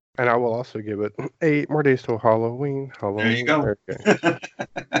 And I will also give it 8 more days till Halloween. There you go. Okay.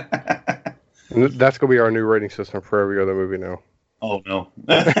 And that's gonna be our new rating system for every other movie now. Oh no.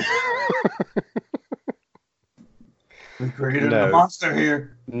 We created No. a monster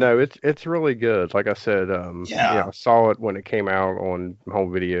here. No, it's really good. Like I said, Yeah. I saw it when it came out on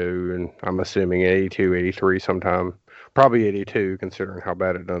home video, and I'm assuming 82, 83 sometime. Probably 82, considering how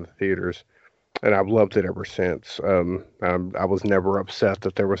bad it done in the theaters. And I've loved it ever since. I was never upset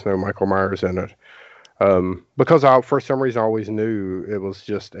that there was no Michael Myers in it. Because for some reason, I always knew it was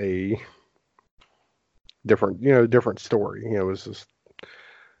just a different story. It was just,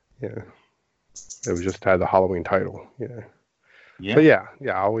 it was just had the Halloween title. Yeah. But yeah,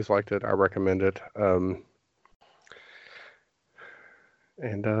 I always liked it. I recommend it. And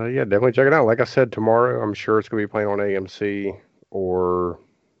yeah, definitely check it out. Like I said, tomorrow I'm sure it's gonna be playing on AMC or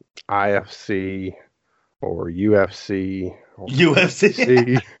IFC or UFC or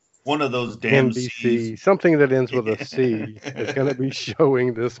UFC. One of those damn NBC, C's. something that ends with a C is going to be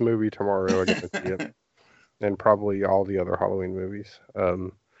showing this movie tomorrow. I guarantee it, and probably all the other Halloween movies.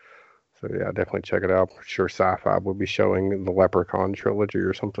 So yeah, definitely check it out. I'm sure Sci-Fi will be showing the Leprechaun trilogy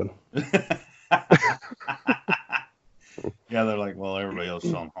or something. Yeah, they're like, well, everybody else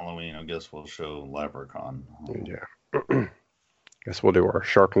is on Halloween. I guess we'll show Leprechaun. Yeah, guess we'll do our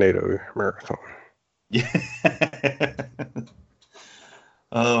Sharknado marathon. Yeah.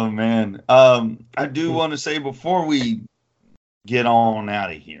 Oh man. I do want to say before we get on out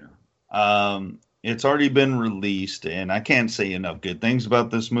of here, it's already been released, and I can't say enough good things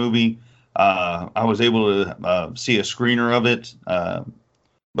about this movie. I was able to see a screener of it,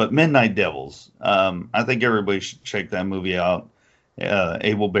 but Midnight Devils. I think everybody should check that movie out.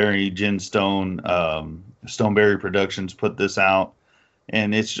 Abel Berry, Jen Stone, Stoneberry Productions put this out,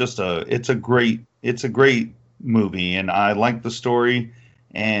 and it's a great movie, and I like the story.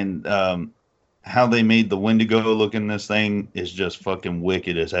 And how they made the Wendigo look in this thing is just fucking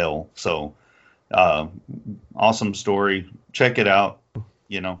wicked as hell. So, awesome story. Check it out.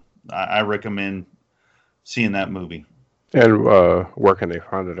 I recommend seeing that movie. And where can they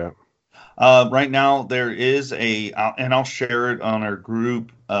find it at? Right now there is and I'll share it on our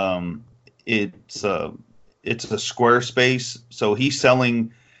group. It's a Squarespace. So he's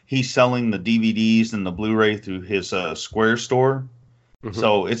selling the DVDs and the Blu-ray through his Square store. Mm-hmm.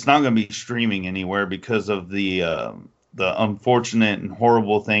 So it's not going to be streaming anywhere because of the unfortunate and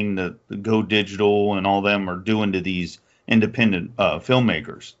horrible thing that Go Digital and all them are doing to these independent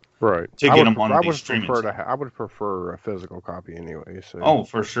filmmakers. Right. To get them on these streaming. I would prefer a physical copy anyway. So. Oh,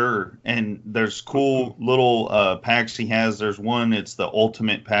 for sure. And there's cool little packs he has. There's one, it's the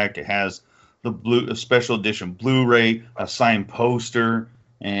Ultimate Pack. It has the special edition Blu-ray, a signed poster,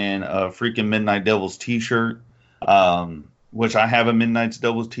 and a freaking Midnight Devils t-shirt. Which I have a Midnight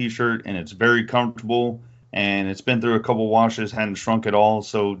Devils t-shirt, and it's very comfortable, and it's been through a couple washes, hadn't shrunk at all.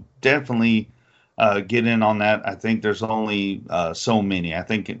 So definitely get in on that. I think there's only so many. I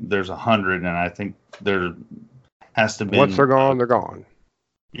think there's 100, and I think there has to be. Once they're gone, they're gone.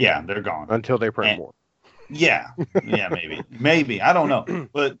 Yeah, they're gone until they print more. Yeah, maybe. I don't know,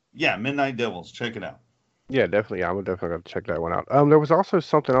 but yeah, Midnight Devils. Check it out. Yeah, definitely. I would definitely have to check that one out. There was also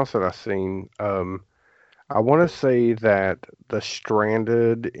something else that I seen. I want to say that the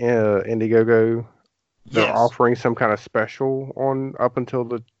Stranded Indiegogo, they're offering some kind of special on up until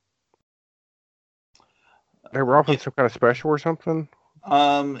they were offering some kind of special or something.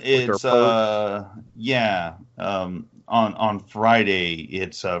 It's yeah. On Friday,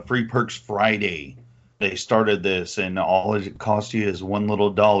 it's Free Perks Friday. They started this, and all it costs you is $1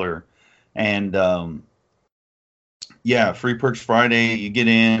 little. And yeah, Free Perks Friday. You get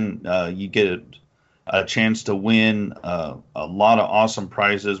in, you get a chance to win a lot of awesome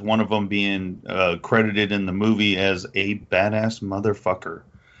prizes. One of them being credited in the movie as a badass motherfucker.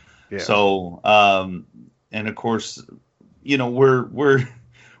 Yeah. So, and of course, you know, we're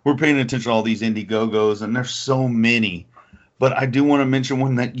paying attention to all these Indiegogos, and there's so many. But I do want to mention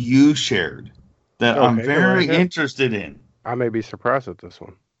one that you shared that I'm Okay, go very ahead. interested in. I may be surprised at this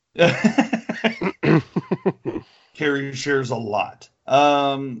one. Carrie shares a lot.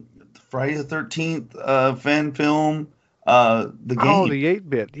 Friday the 13th fan film, the game. Oh, the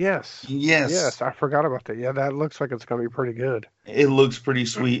 8-bit. Yes. Yes. Yes, I forgot about that. Yeah, that looks like it's going to be pretty good. It looks pretty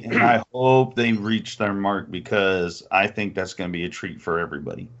sweet, and I hope they reach their mark because I think that's going to be a treat for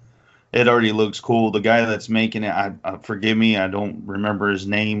everybody. It already looks cool. The guy that's making it, forgive me, I don't remember his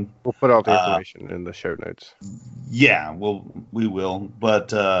name. We'll put all the information in the show notes. Yeah, we will. But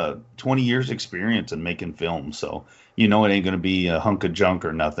 20 years experience in making films, so you know it ain't going to be a hunk of junk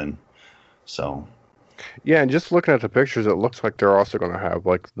or nothing. So. Yeah, and just looking at the pictures, it looks like they're also going to have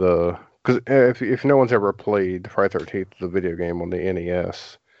like because if no one's ever played Friday 13th, the video game on the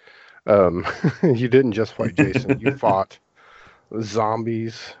NES, you didn't just fight Jason, you fought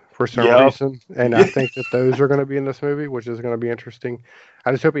zombies for some reason, and I think that those are going to be in this movie, which is going to be interesting.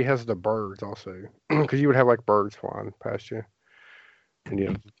 I just hope he has the birds also, because you would have like birds flying past you, and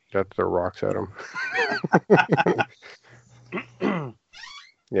you have to throw rocks at them.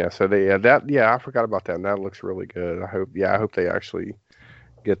 Yeah, so I forgot about that, and that looks really good. I hope they actually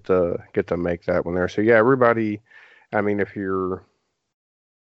get to make that one there. So yeah, everybody, I mean, if you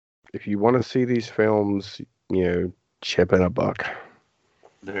want to see these films, you know, chip in $1.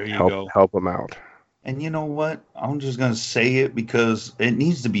 There you go. Help them out. And you know what? I'm just gonna say it because it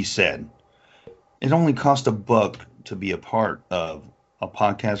needs to be said. It only costs $1 to be a part of a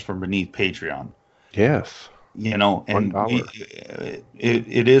podcast from beneath Patreon. Yes. You know, and $1.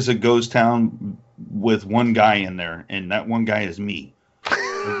 It is a ghost town with one guy in there, and that one guy is me. With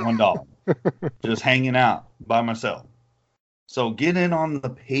 $1, just hanging out by myself. So get in on the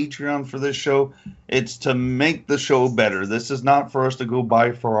Patreon for this show. It's to make the show better. This is not for us to go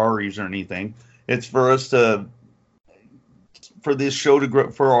buy Ferraris or anything. It's for us for this show to grow,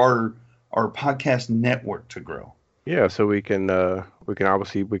 for our podcast network to grow. Yeah, so we can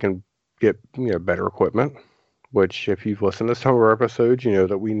get, you know, better equipment, which if you've listened to some of our episodes, you know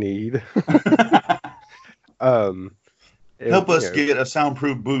that we need. Help us get a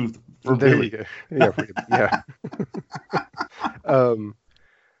soundproof booth for Billy. Yeah.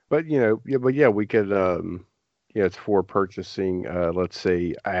 But we could, it's for purchasing, let's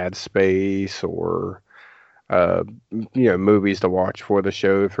say, ad space or, movies to watch for the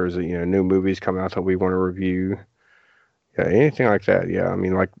show. If there's, new movies coming out that we want to review. Yeah, anything like that. Yeah, I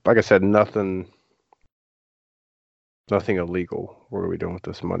mean, like I said, nothing illegal. What are we doing with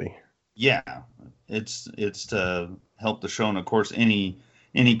this money? Yeah, it's to help the show, and of course, any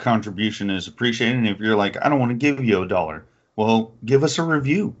contribution is appreciated. And if you're like, I don't want to give you $1, well, give us a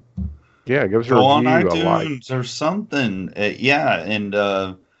review. Yeah, give us a review on iTunes or something. And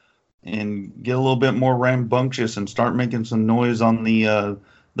get a little bit more rambunctious and start making some noise on the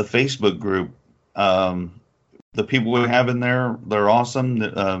Facebook group. The people we have in there, they're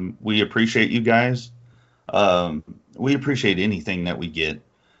awesome. We appreciate you guys. We appreciate anything that we get.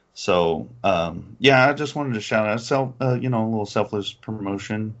 So, I just wanted to shout out a little selfless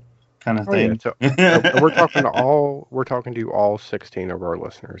promotion kind of thing. Yeah. So, we're talking to all 16 of our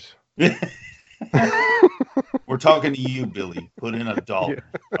listeners. We're talking to you, Billy. Put in $1,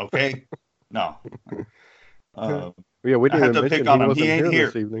 okay? No. We didn't have to pick on him. He ain't here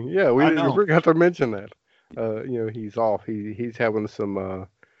this evening. Yeah, we forgot to mention that. He's off. He's having some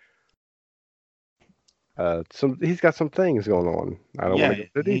he's got some things going on. I don't want to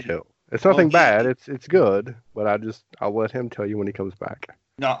get into detail. It's nothing bad. It's good, but I'll let him tell you when he comes back.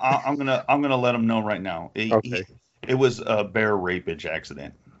 No, I'm gonna let him know right now. Okay. It was a bear rapage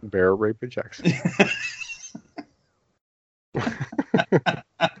accident. Bear rapage accident.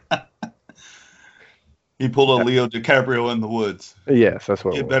 He pulled a Leo DiCaprio in the woods. Yes, that's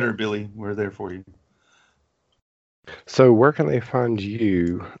what. Get better, Billy. We're there for you. So, where can they find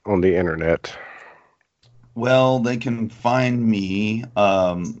you on the internet? Well, they can find me.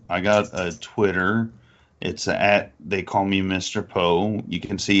 I got a Twitter. It's at They Call Me Mr. Poe. You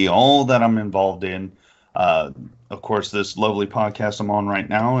can see all that I'm involved in. Of course, this lovely podcast I'm on right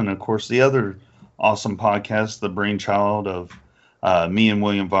now, and of course the other awesome podcast, the brainchild of Me and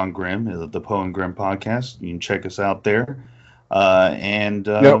William Von Grimm, the Poe and Grimm podcast. You can check us out there.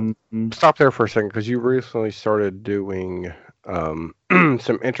 Stop there for a second, because you recently started doing some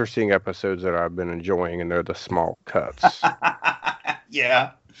interesting episodes that I've been enjoying, and they're the small cuts.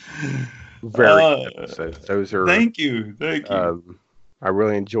 Yeah. Very good episodes. Those are. Thank you. I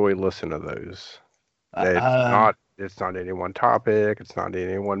really enjoy listening to those. It's not any one topic. It's not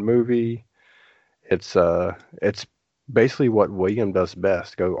any one movie. It's basically what William does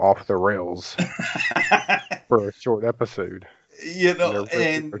best: go off the rails for a short episode. You know,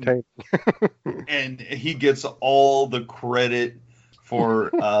 and he gets all the credit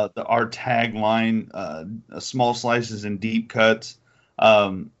for our tagline, small slices and deep cuts.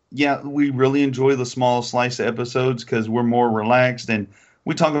 Yeah, we really enjoy the small slice episodes because we're more relaxed and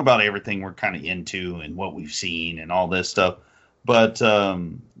we talk about everything we're kind of into and what we've seen and all this stuff. But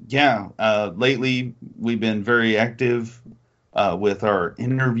lately we've been very active with our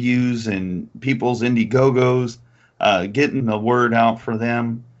interviews and people's Indiegogos, getting the word out for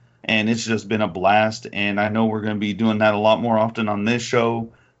them. And it's just been a blast. And I know we're going to be doing that a lot more often on this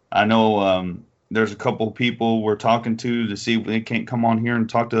show. I know there's a couple of people we're talking to see if they can't come on here and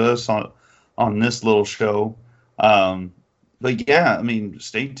talk to us on this little show. But yeah, I mean,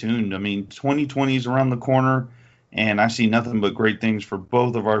 stay tuned. I mean, 2020 is around the corner, and I see nothing but great things for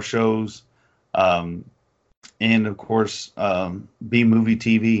both of our shows. And of course, B Movie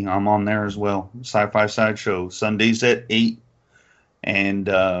TV, I'm on there as well. Sci-Fi Sideshow, Sundays at 8. And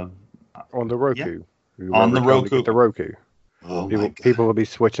on the Roku. Yeah. On the Roku. Get the Roku. Oh, people will be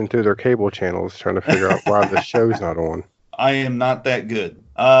switching through their cable channels trying to figure out why the show's not on. I am not that good.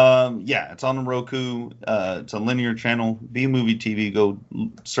 It's on the Roku. It's a linear channel. B Movie TV. Go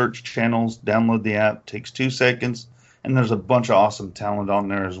search channels, download the app. Takes 2 seconds. And there's a bunch of awesome talent on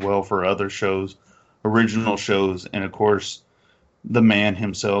there as well for other shows, original shows. And of course, the man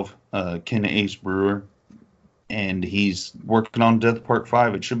himself, Ken Ace Brewer. And he's working on Death Part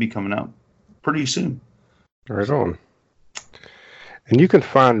 5. It should be coming out pretty soon. Right on. And you can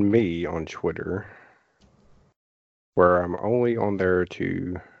find me on Twitter, where I'm only on there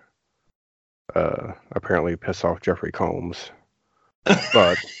to apparently piss off Jeffrey Combs.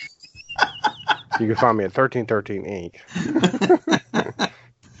 But you can find me at 1313 Inc.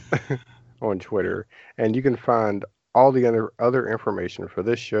 on Twitter. And you can find all the other information for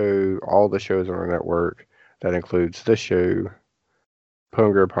this show, all the shows on our network. That includes this show, Poe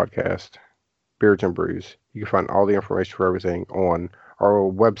and Grimm Podcast, Beards and Brews. You can find all the information for everything on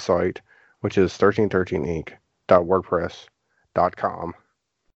our website, which is 1313inc.wordpress.com.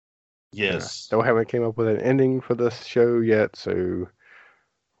 Yes. Still haven't came up with an ending for this show yet, so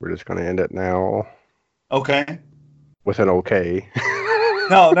we're just going to end it now. Okay. With an okay.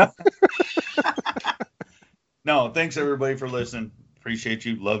 No. No, thanks everybody for listening. Appreciate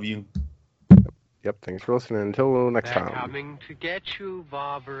you. Love you. Yep, thanks for listening. Until next time. They're coming to get you,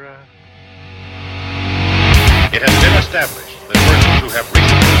 Barbara. It has been established that persons who have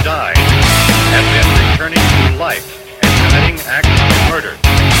recently died have been returning to life and committing acts of murder.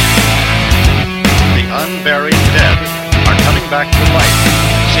 The unburied dead are coming back to